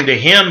looking to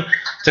him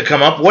to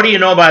come up. What do you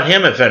know about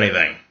him, if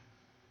anything?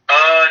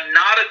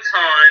 Not a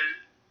ton.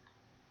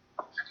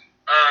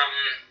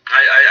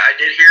 I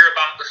did hear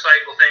about the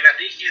cycle thing. I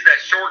think he's that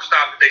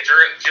shortstop that they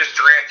just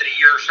drafted a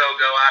year or so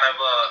ago out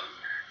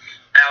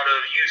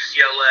of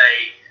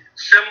UCLA.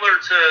 Similar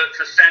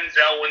to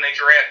Senzel when they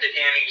drafted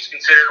him, he was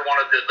considered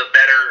one of the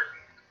better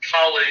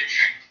college,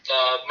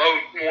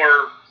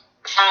 more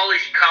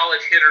polished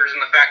college hitters in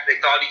the fact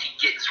they thought he could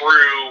get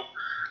through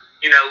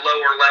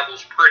lower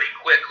levels pretty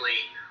quickly.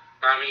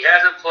 He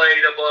hasn't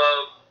played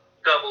above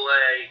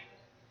AA.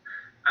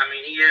 I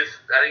think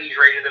he's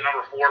rated the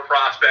number 4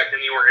 prospect in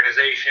the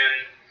organization.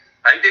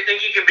 I think they think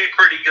he can be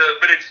pretty good,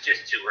 but it's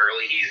just too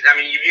early. He's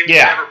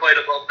never played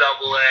above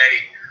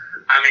AA.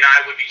 I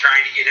would be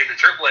trying to get him to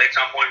AAA at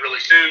some point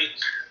really soon.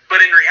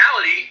 But in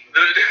reality,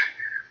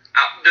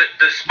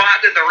 the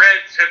spot that the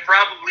Reds have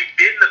probably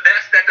been the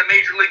best at the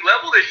major league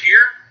level this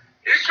year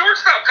is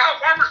shortstop. Kyle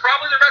Farmer's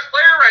probably their best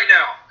player right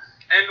now.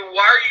 And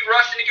why are you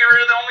rushing to get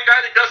rid of the only guy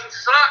that doesn't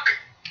suck?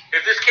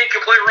 If this kid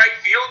could play right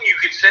field and you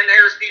could send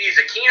Aristides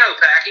Aquino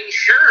packing,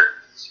 sure.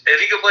 If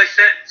he could play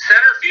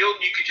center field,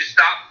 you could just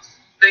stop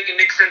thinking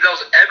Nick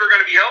Senzel's ever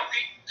going to be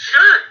healthy,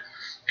 sure.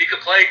 If he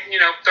could play,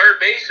 third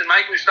base and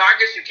Mike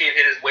Moustakas, who can't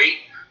hit his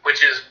weight,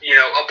 which is,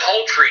 a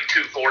paltry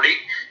 240,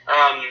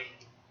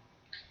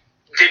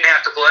 didn't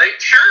have to play,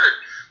 sure.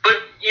 But,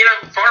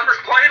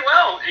 Farmer's playing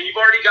well, and you've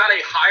already got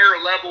a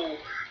higher level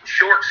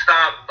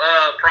shortstop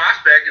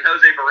prospect in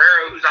Jose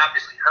Barrero, who's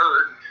obviously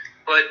hurt,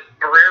 but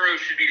Barrero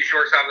should be the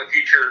shortstop of the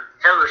future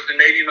first, and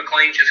maybe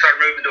McLain should start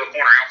moving to a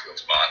corner outfield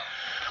spot.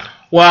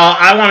 Well,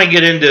 I want to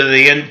get into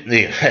the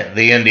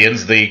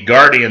Indians, the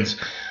Guardians,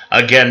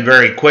 again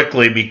very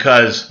quickly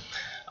because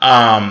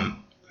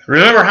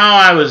remember how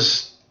I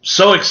was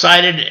so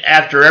excited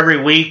after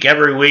every week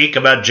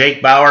about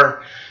Jake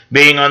Bauer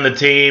being on the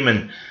team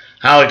and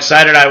how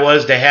excited I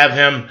was to have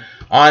him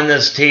on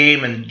this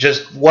team and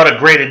just what a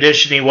great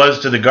addition he was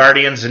to the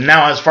Guardians. And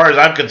now, as far as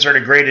I'm concerned,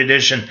 a great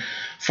addition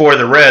for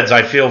the Reds.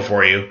 I feel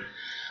for you.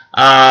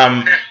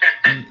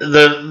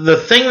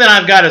 The thing that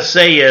I've got to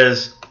say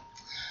is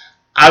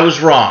I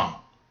was wrong.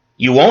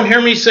 You won't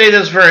hear me say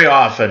this very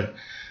often,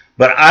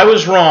 but I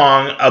was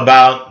wrong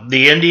about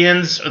the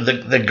Indians,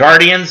 the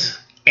Guardians,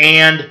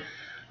 and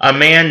a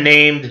man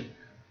named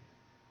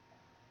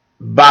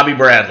Bobby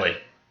Bradley.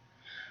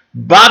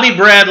 Bobby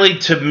Bradley,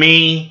 to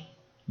me,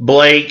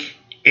 Blake,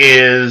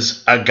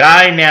 is a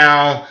guy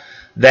now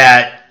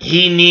that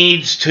he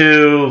needs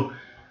to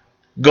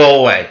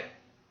go away.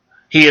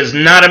 He is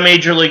not a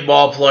major league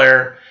ball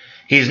player.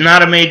 He's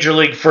not a major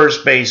league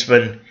first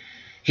baseman.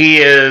 He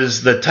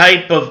is the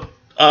type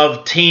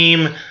of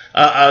team,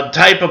 a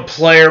type of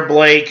player,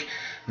 Blake,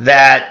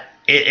 that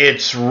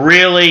it's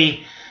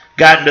really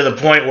gotten to the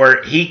point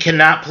where he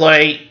cannot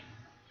play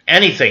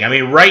anything. I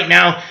mean, right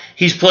now,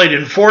 he's played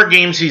in 4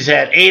 games. He's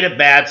had 8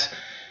 at-bats.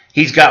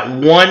 He's got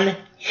 1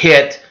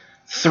 hit,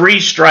 3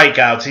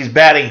 strikeouts. He's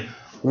batting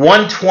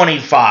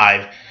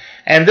 .125.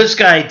 And this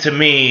guy, to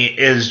me,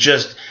 is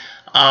just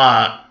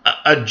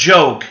a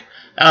joke.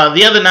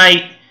 The other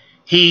night,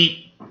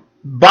 he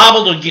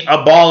bobbled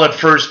a ball at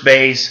first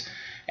base,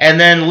 and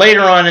then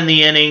later on in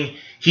the inning,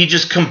 he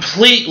just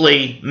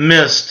completely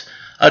missed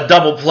a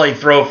double play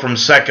throw from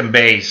second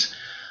base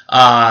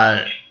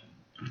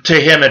to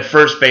him at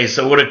first base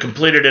that would have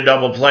completed a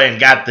double play and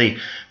got the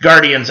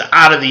Guardians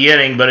out of the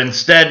inning. But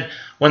instead,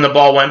 when the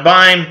ball went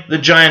by him, the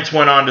Giants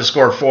went on to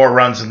score 4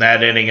 runs in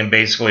that inning and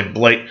basically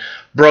broke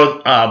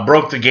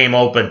the game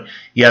open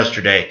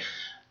yesterday.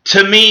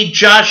 To me,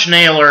 Josh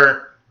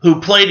Naylor,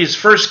 who played his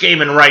first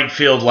game in right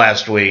field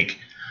last week,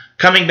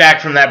 coming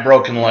back from that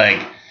broken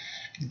leg,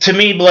 to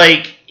me,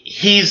 Blake,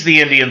 he's the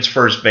Indians'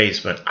 first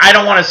baseman. I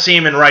don't want to see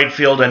him in right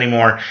field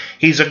anymore.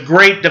 He's a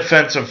great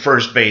defensive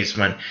first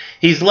baseman.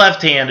 He's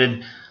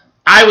left-handed.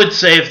 I would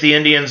say if the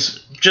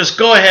Indians just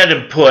go ahead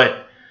and put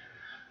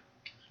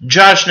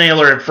Josh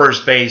Naylor at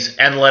first base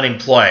and let him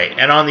play.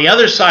 And on the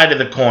other side of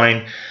the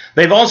coin,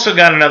 they've also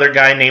got another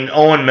guy named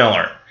Owen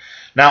Miller.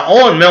 Now,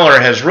 Owen Miller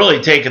has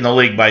really taken the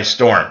league by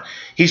storm.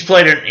 He's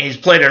played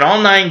in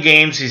all 9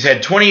 games. He's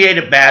had 28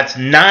 at-bats,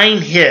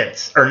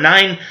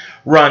 9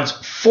 runs,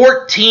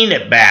 14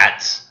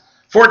 hits,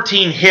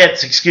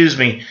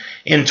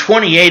 in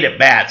 28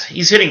 at-bats.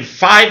 He's hitting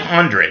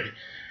 .500.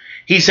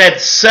 He's had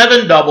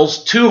 7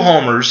 doubles, 2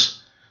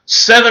 homers,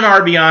 7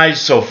 RBIs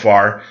so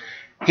far.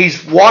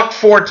 He's walked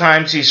 4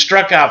 times. He's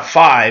struck out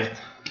 5.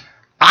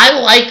 I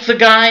like the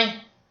guy,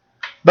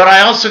 but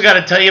I also got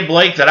to tell you,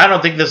 Blake, that I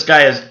don't think this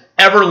guy has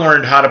ever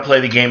learned how to play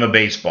the game of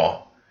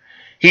baseball.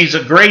 He's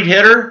a great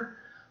hitter,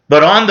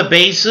 but on the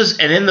bases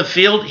and in the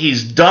field,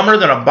 he's dumber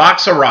than a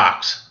box of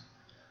rocks.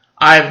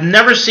 I've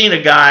never seen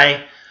a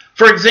guy,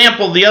 for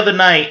example, the other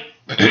night,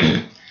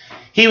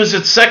 he was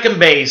at second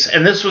base,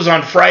 and this was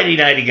on Friday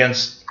night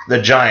against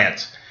the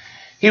Giants.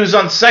 He was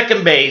on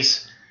second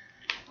base,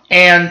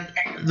 and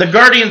the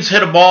Guardians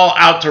hit a ball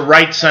out to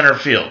right center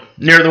field,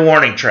 near the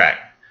warning track.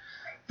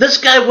 This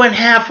guy went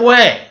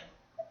halfway,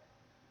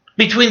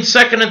 between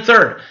second and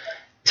third.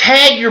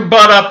 Tag your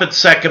butt up at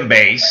second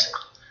base.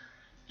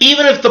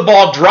 Even if the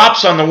ball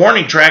drops on the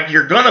warning track,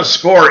 you're going to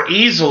score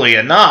easily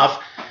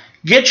enough.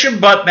 Get your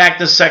butt back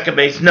to second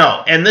base.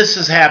 No, and this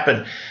has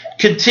happened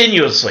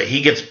continuously.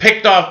 He gets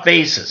picked off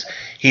bases.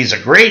 He's a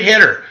great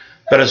hitter,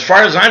 but as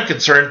far as I'm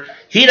concerned,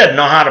 he doesn't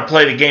know how to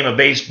play the game of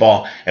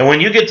baseball. And when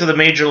you get to the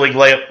major league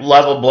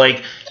level,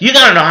 Blake, you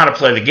got to know how to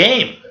play the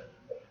game.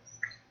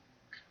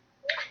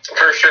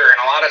 For sure, and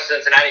a lot of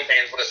Cincinnati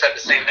fans would have said the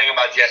same thing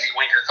about Jesse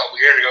Winker a couple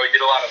years ago. He did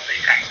a lot of the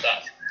same kind of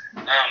stuff.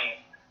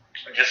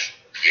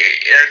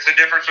 There's a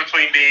difference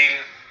between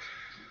being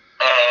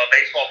a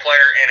baseball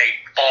player and a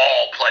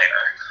ball player.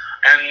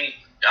 And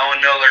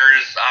Owen Miller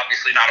is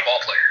obviously not a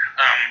ball player.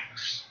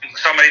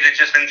 Somebody that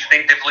just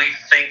instinctively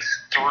thinks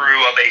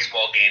through a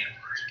baseball game.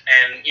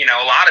 And,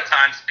 a lot of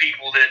times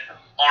people that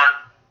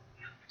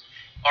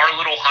are a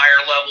little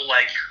higher level,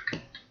 like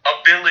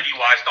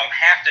ability-wise, don't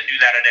have to do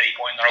that at any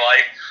point in their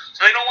life,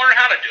 so they don't learn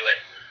how to do it.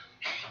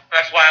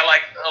 That's why a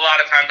lot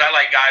of times I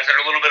like guys that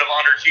are a little bit of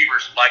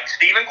underachievers, like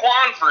Stephen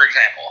Kwan, for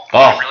example.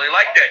 I really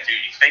like that dude.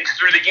 He thinks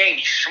through the game.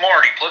 He's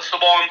smart. He puts the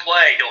ball in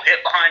play. He'll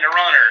hit behind a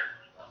runner.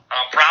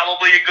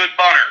 Probably a good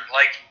bunter.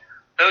 Like,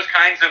 those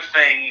kinds of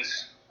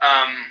things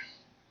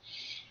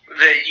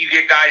that you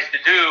get guys to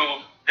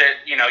do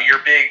that,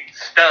 your big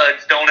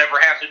studs don't ever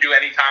have to do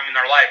any time in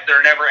their life.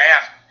 They're never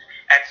asked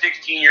at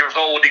 16 years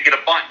old to get a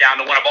bunt down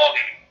to win a ball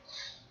game.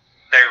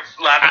 They're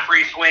allowed to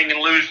free swing and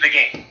lose the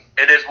game.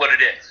 It is what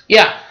it is.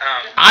 Yeah,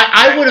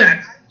 I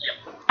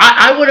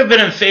would have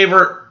been in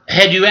favor.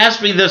 Had you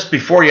asked me this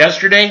before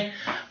yesterday,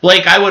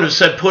 Blake, I would have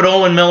said put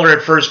Owen Miller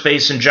at first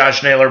base and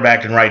Josh Naylor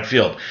back in right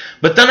field.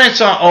 But then I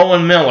saw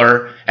Owen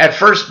Miller at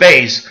first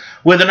base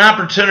with an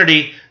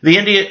opportunity.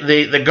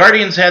 The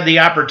Guardians had the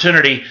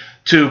opportunity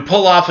to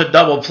pull off a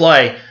double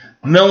play.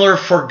 Miller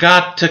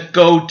forgot to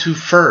go to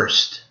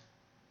first.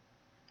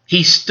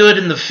 He stood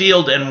in the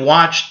field and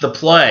watched the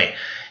play,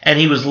 and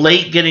he was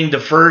late getting to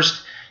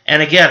first.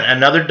 And again,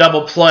 another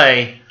double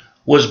play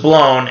was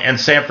blown, and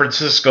San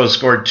Francisco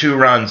scored 2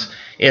 runs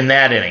in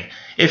that inning.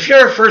 if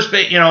you're a first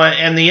base,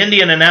 and the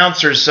Indian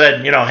announcer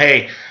said,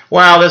 hey,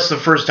 well, this is the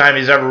first time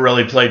he's ever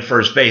really played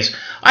first base.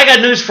 I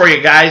got news for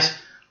you guys.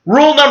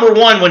 Rule number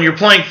 1 when you're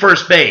playing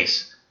first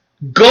base,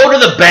 go to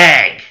the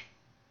bag.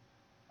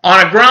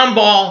 On a ground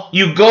ball,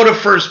 you go to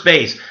first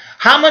base.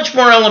 How much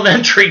more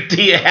elementary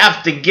do you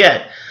have to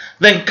get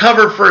than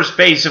cover first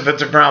base if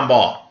it's a ground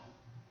ball?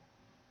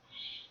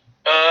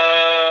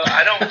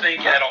 I don't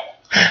think at all,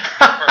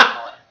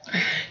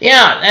 personally.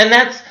 Yeah, and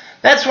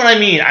that's what I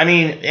mean.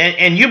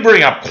 And you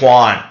bring up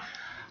Kwan.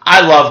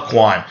 I love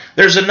Kwan.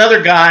 There's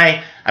another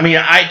guy,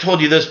 I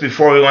told you this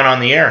before we went on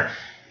the air.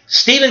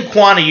 Stephen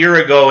Kwan a year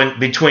ago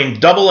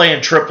between AA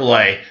and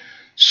AAA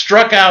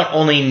struck out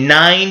only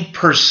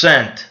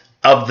 9%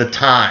 of the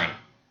time.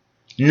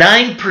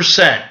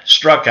 9%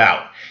 struck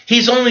out.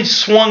 He's only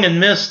swung and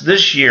missed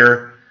this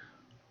year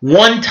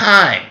one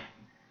time.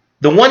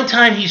 The one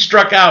time he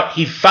struck out,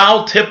 he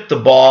foul-tipped the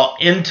ball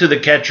into the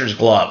catcher's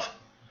glove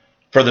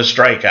for the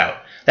strikeout.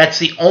 That's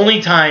the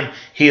only time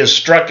he has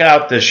struck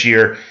out this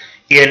year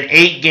in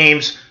 8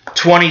 games,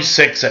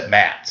 26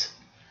 at-bats.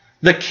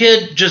 The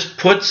kid just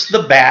puts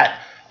the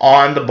bat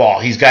on the ball.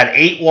 He's got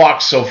 8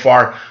 walks so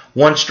far,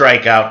 1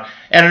 strikeout.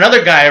 And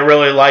another guy I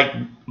really like,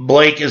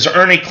 Blake, is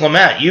Ernie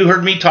Clement. You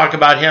heard me talk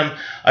about him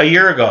a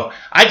year ago.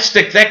 I'd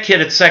stick that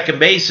kid at second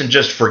base and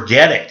just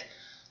forget it.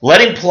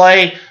 Let him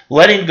play,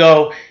 let him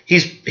go.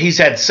 He's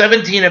had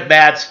 17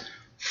 at-bats,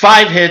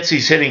 5 hits.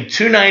 He's hitting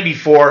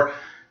 .294.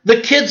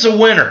 The kid's a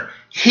winner.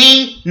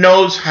 He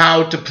knows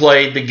how to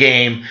play the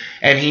game,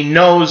 and he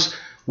knows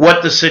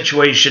what the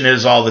situation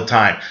is all the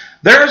time.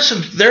 There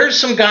are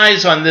some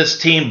guys on this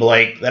team,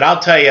 Blake, that I'll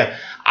tell you,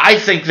 I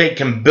think they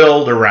can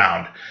build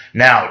around.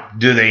 Now,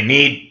 do they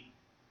need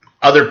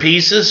other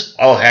pieces?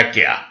 Oh, heck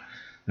yeah.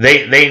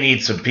 They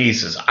need some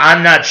pieces.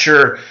 I'm not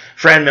sure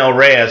Franmil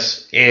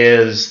Reyes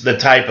is the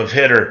type of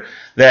hitter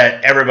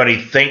that everybody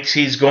thinks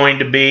he's going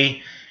to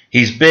be.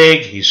 He's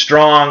big, he's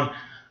strong,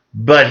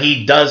 but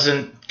he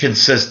doesn't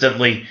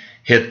consistently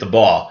hit the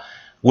ball.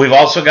 We've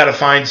also got to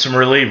find some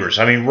relievers.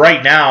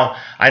 Right now,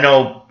 I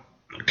know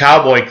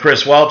Cowboy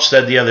Chris Welch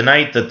said the other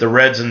night that the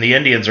Reds and the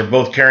Indians are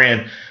both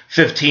carrying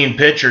 15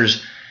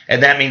 pitchers,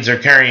 and that means they're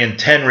carrying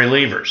 10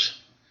 relievers.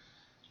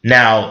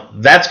 Now,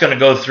 that's going to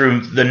go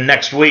through the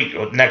next week,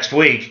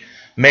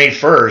 May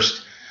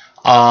 1st.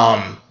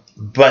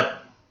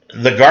 But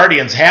the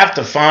Guardians have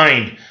to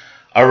find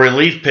a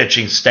relief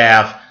pitching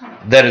staff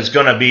that is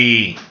going to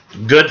be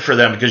good for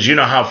them, because you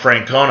know how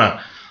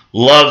Francona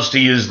loves to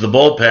use the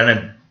bullpen,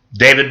 and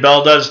David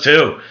Bell does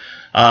too.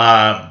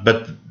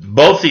 But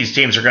both these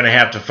teams are going to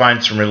have to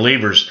find some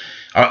relievers.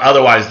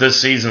 Otherwise, this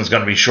season is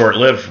going to be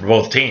short-lived for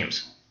both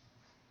teams.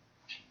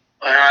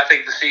 I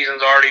think the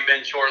season's already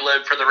been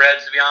short-lived for the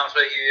Reds, to be honest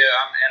with you.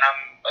 And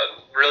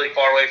I'm really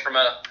far away from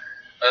a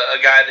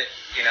guy that,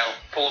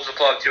 pulls the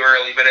plug too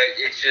early. But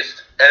it's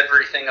just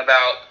everything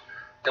about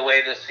the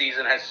way this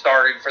season has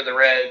started for the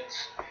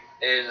Reds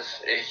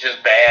is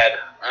just bad.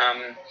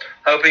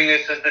 Hoping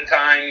this is the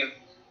time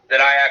that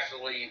I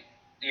actually,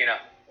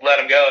 let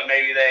them go, and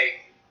maybe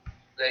they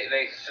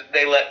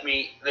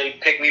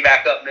pick me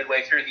back up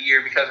midway through the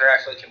year because they're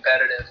actually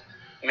competitive.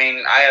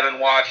 I haven't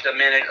watched a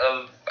minute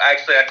of.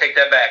 Actually, I take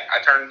that back.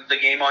 I turned the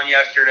game on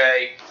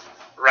yesterday,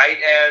 right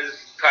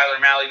as Tyler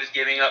Mahle was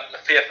giving up the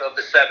 5th of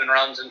the 7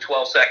 runs in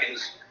 12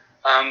 seconds.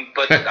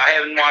 But I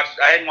hadn't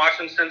watched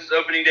them since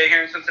opening day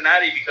here in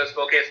Cincinnati because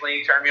Phil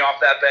Castellini turned me off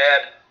that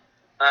bad.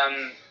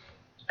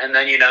 And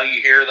then you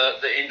hear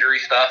the injury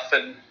stuff,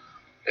 and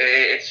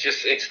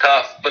it's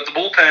tough. But the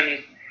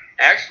bullpen,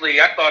 actually,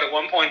 I thought at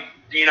one point,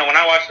 when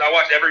I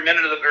watched every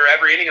minute of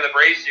every inning of the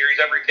Braves series,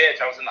 every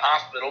pitch. I was in the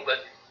hospital,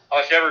 but I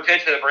watched every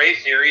pitch of the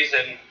Braves series,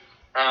 and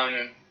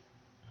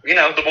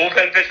the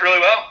bullpen pitched really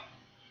well.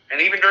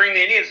 And even during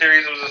the Indian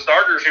series, it was the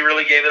starters who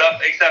really gave it up,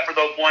 except for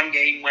the one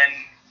game when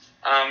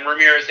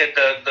Ramirez hit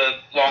the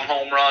long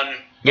home run,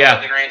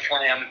 the grand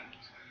slam.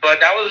 But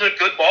that was a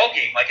good ball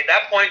game. Like at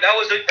that point, that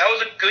was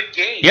a good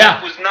game. Yeah.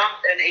 It was not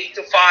an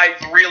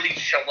 8-5 really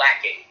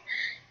shellacking.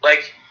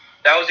 Like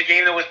that was a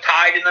game that was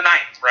tied in the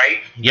 9th, right?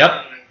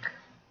 Yep.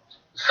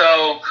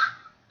 So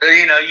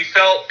you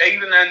felt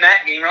even in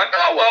that game, you're like,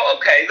 oh well,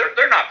 okay,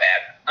 they're not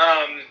bad.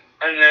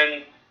 And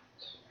then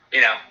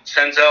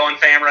Senzo and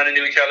Pham run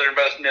into each other and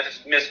both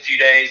missed a few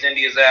days.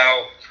 India's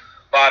out.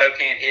 Votto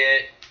can't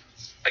hit.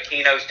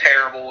 Aquino's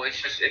terrible.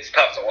 It's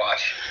tough to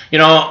watch.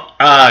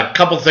 A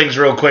couple things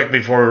real quick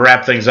before we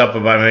wrap things up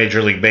about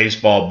Major League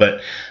Baseball.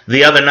 But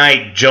the other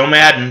night, Joe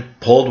Madden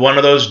pulled one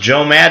of those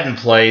Joe Madden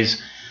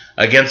plays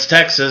against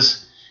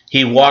Texas.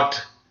 He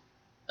walked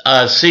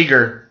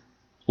Seager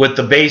with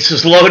the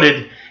bases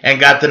loaded and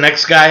got the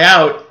next guy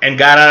out and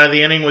got out of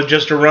the inning with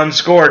just a run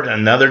scored.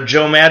 Another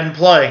Joe Madden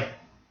play.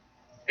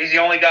 He's the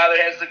only guy that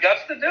has the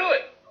guts to do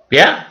it.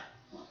 Yeah.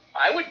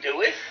 I would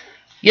do it.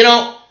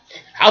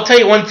 I'll tell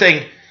you one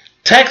thing.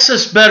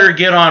 Texas better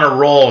get on a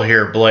roll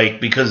here, Blake,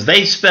 because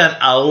they spent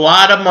a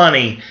lot of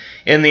money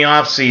in the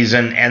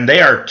offseason, and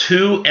they are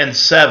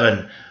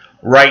 2-7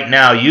 right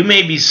now. You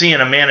may be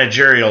seeing a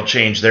managerial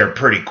change there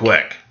pretty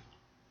quick.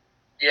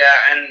 Yeah,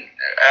 and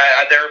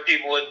There are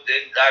people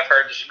I've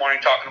heard this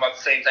morning talking about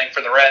the same thing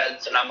for the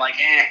Reds, and I'm like,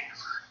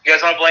 you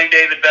guys want to blame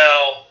David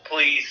Bell?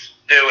 Please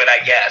do it,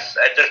 I guess.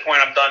 At this point,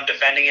 I'm done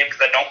defending him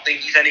because I don't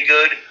think he's any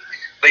good,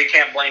 but you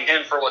can't blame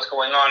him for what's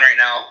going on right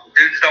now.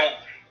 Dudes don't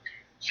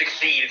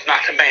succeed. It's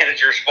not the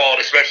manager's fault,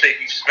 especially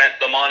if you've spent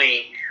the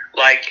money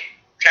like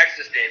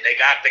Texas did. They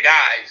got the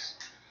guys.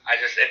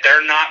 If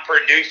they're not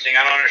producing,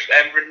 I don't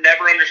understand. I've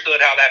never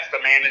understood how that's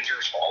the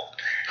manager's fault.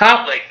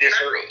 How? Like this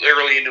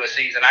early into a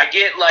season. I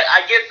get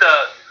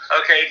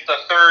it's the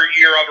third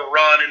year of a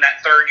run, and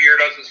that third year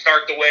doesn't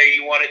start the way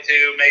you want it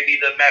to. Maybe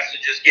the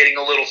message is getting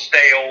a little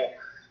stale,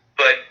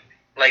 but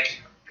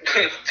like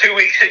 2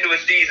 weeks into a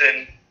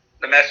season,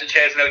 the message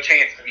has no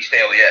chance to be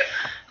stale yet.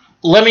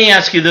 Let me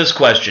ask you this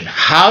question.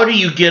 How do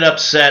you get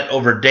upset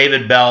over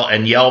David Bell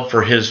and yell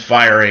for his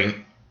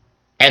firing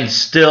and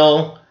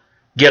still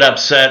get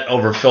upset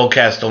over Phil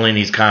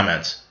Castellini's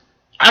comments?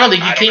 I don't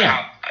think you can.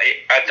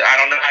 I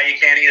don't know how you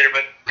can either,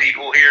 but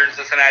people here in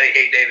Cincinnati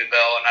hate David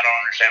Bell, and I don't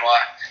understand why.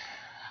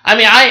 I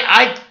mean,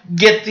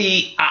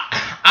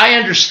 I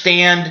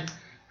understand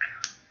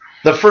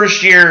the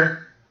first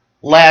year,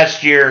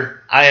 last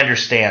year, I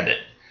understand it.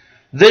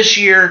 This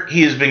year,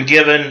 he has been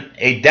given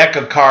a deck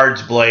of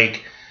cards,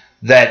 Blake,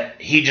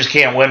 that he just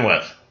can't win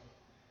with.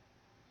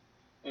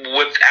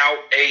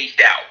 Without a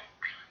doubt.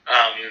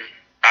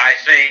 I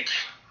think,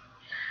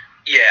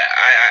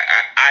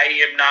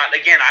 I am not,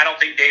 again, I don't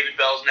think David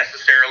Bell is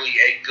necessarily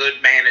a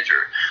good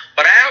manager.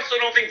 But I also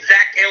don't think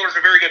Zach Taylor's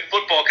a very good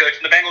football coach,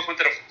 and the Bengals went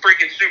to the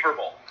freaking Super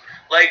Bowl.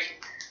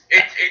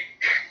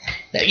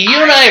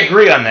 You and I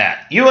agree on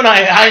that. You and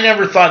I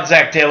never thought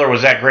Zach Taylor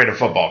was that great a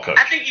football coach.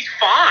 I think he's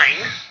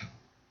fine.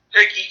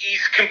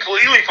 He's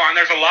completely fine.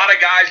 There's a lot of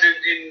guys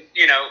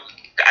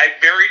I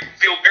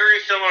feel very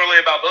similarly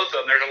about both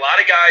of them. There's a lot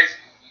of guys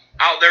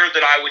out there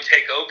that I would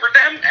take over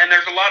them, and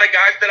there's a lot of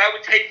guys that I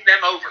would take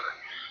them over.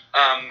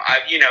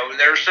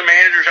 There's some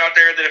managers out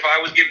there that if I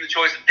was given the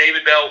choice of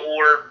David Bell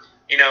or,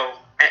 I'm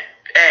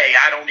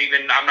not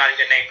even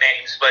name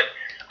names, but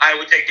I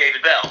would take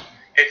David Bell.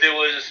 If it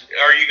was,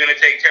 are you going to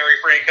take Terry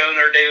Francona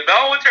or David Bell?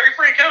 I would Terry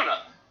Francona.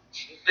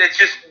 It's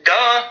just,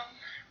 duh.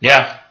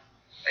 Yeah.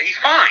 He's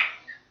fine.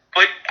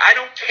 But I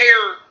don't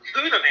care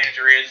who the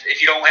manager is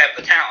if you don't have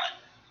the talent.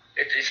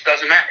 It just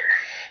doesn't matter.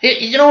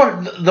 You know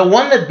what? The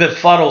one that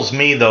befuddles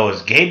me, though,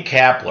 is Gabe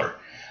Kapler.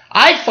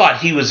 I thought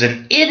he was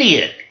an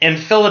idiot in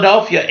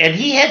Philadelphia, and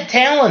he had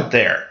talent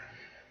there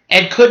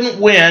and couldn't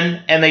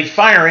win, and they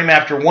fire him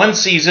after one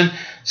season.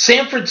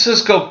 San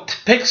Francisco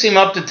picks him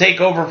up to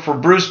take over for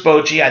Bruce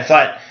Bochy. I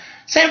thought,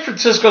 San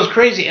Francisco's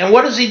crazy. And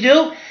what does he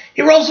do?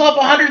 He rolls up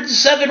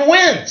 107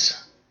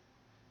 wins.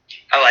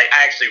 I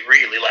actually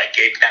really like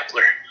Gabe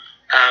Kapler.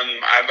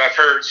 I've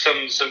heard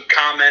some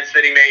comments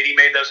that he made. He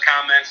made those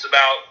comments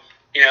about,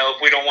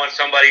 if we don't want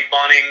somebody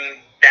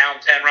bunting down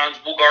 10 runs,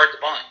 we'll guard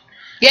the bunt.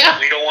 Yeah.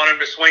 If we don't want him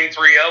to swing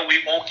 3-0, we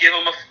won't give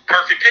him a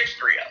perfect pitch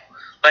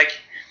 3-0.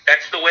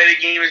 That's the way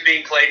the game is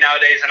being played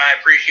nowadays, and I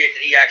appreciate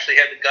that he actually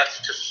had the guts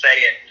to say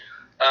it.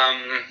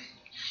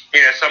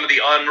 Some of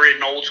the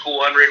old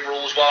school unwritten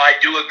rules, while I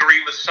do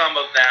agree with some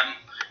of them,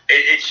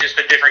 it's just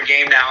a different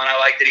game now, and I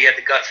like that he had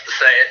the guts to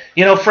say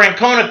it.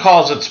 Francona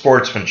calls it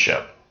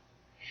sportsmanship.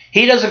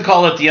 He doesn't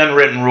call it the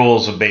unwritten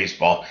rules of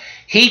baseball. I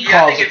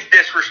think it's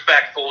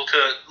disrespectful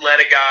to let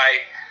a guy.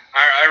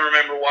 I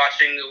remember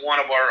watching one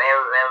of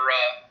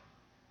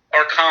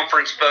our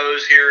conference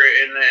foes here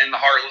in the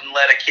Heartland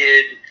let a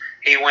kid.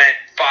 He went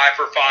 5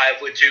 for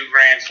 5 with 2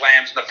 grand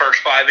slams in the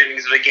first 5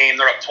 innings of the game.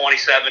 They're up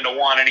 27-1,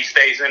 and he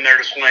stays in there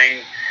to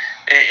swing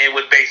and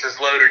with bases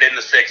loaded in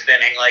the 6th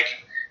inning.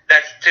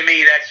 To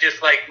me, that's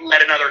just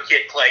let another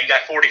kid play. You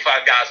got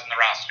 45 guys on the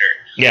roster.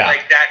 Yeah.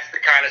 That's the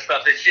kind of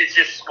stuff. It's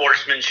just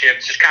sportsmanship.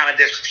 It's just kind of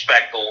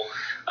disrespectful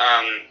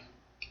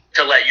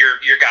to let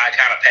your guy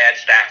kind of pad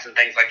stats and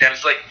things like that.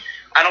 It's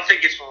I don't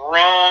think it's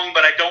wrong,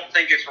 but I don't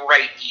think it's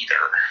right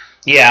either.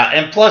 Yeah,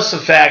 and plus the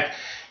fact,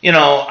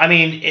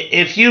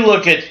 if you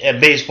look at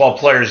baseball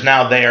players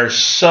now, they are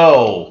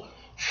so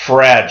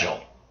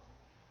fragile.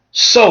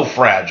 So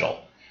fragile.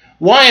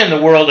 Why in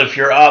the world, if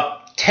you're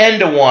up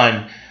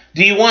 10-1,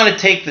 do you want to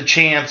take the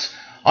chance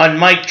on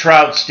Mike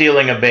Trout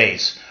stealing a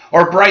base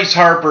or Bryce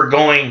Harper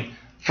going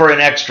for an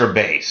extra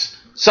base?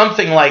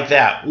 Something like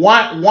that.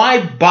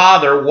 Why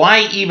bother?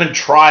 Why even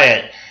try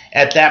it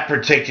at that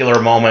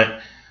particular moment?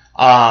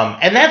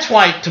 And that's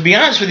why, to be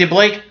honest with you,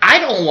 Blake, I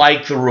don't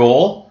like the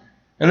rule.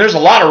 And there's a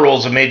lot of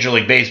rules that Major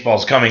League Baseball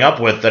is coming up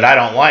with that I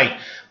don't like.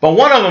 But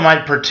one of them I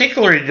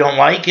particularly don't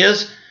like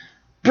is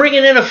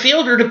bringing in a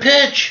fielder to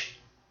pitch.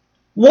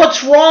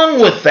 What's wrong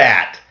with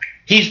that?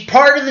 He's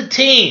part of the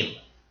team.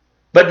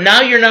 But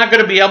now you're not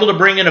going to be able to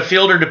bring in a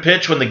fielder to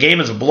pitch when the game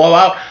is a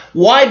blowout.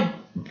 Why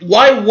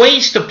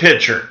waste a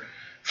pitcher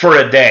for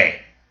a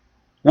day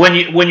when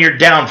you're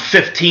down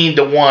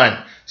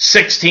 15-1,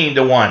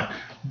 16-1?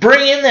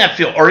 Bring in that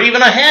fielder, or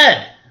even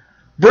ahead.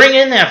 Bring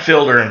in that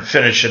fielder and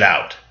finish it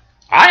out.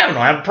 I don't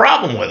have a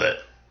problem with it.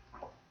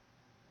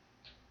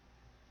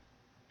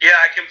 Yeah,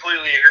 I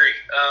completely agree.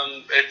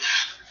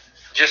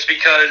 just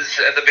because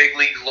at the big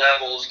league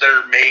levels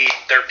they're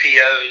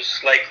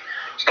POs. Like,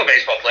 still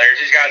baseball players.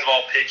 These guys have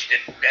all pitched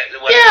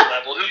at whatever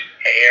level. Who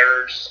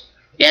cares?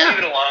 Yeah. Leave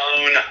it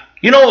alone.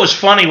 You know what was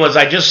funny was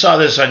I just saw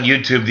this on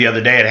YouTube the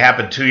other day. It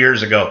happened 2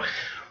 years ago.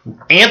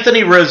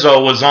 Anthony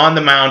Rizzo was on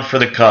the mound for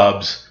the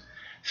Cubs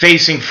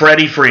facing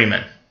Freddie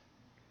Freeman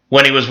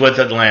when he was with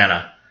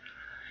Atlanta.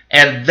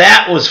 And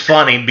that was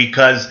funny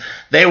because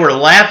they were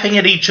laughing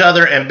at each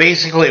other, and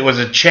basically it was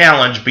a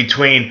challenge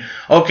between,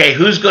 okay,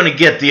 who's going to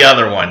get the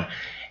other one?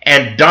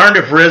 And darned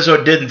if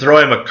Rizzo didn't throw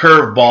him a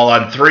curveball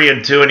on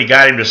 3-2 and he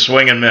got him to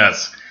swing and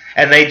miss.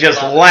 And they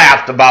just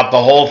laughed about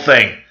the whole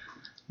thing.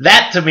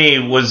 That to me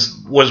was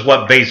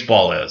what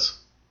baseball is.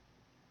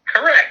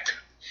 Correct.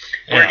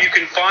 Yeah. Where you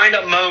can find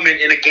a moment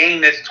in a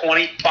game that's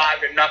 25-0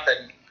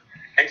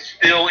 and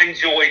still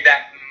enjoy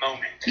that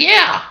moment.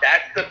 Yeah.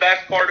 That's the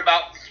best part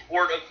about the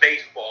sport of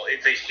baseball.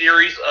 It's a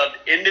series of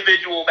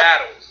individual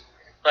battles.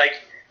 Like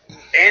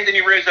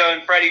Anthony Rizzo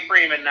and Freddie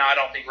Freeman. Now, I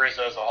don't think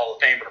Rizzo is a Hall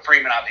of Famer, but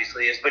Freeman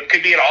obviously is. But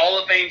could be at a Hall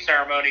of Fame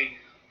ceremony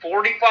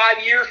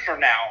 45 years from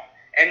now,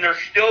 and they're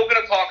still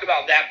going to talk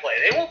about that play.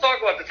 They won't talk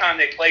about the time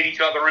they played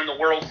each other in the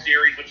World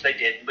Series, which they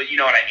didn't, but you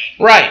know what I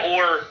mean. Right.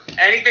 Or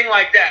anything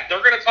like that.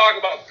 They're going to talk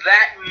about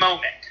that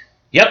moment.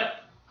 Yep.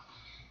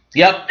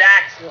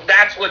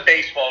 That's what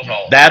baseball is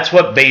all about. That's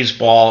what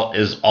baseball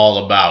is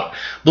all about.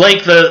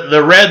 Blake,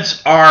 the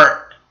Reds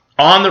are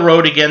on the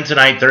road again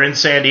tonight. They're in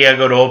San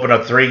Diego to open a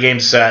 3-game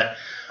set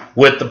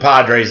with the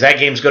Padres. That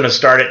game's going to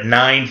start at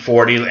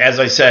 9:40. As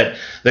I said,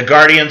 the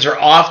Guardians are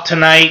off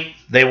tonight.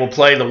 They will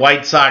play the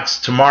White Sox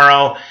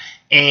tomorrow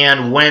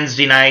and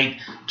Wednesday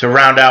night to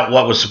round out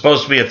what was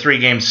supposed to be a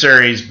 3-game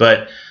series,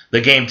 but the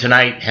game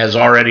tonight has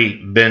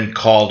already been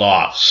called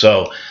off.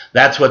 So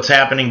that's what's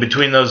happening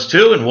between those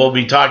two, and we'll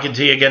be talking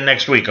to you again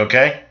next week,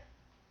 okay?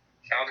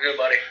 Sounds good,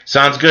 buddy.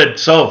 Sounds good.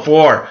 So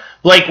for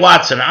Blake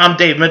Watson, I'm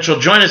Dave Mitchell.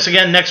 Join us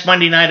again next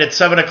Monday night at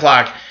 7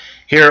 o'clock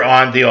here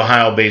on the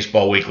Ohio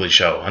Baseball Weekly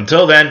Show.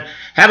 Until then,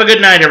 have a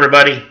good night,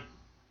 everybody.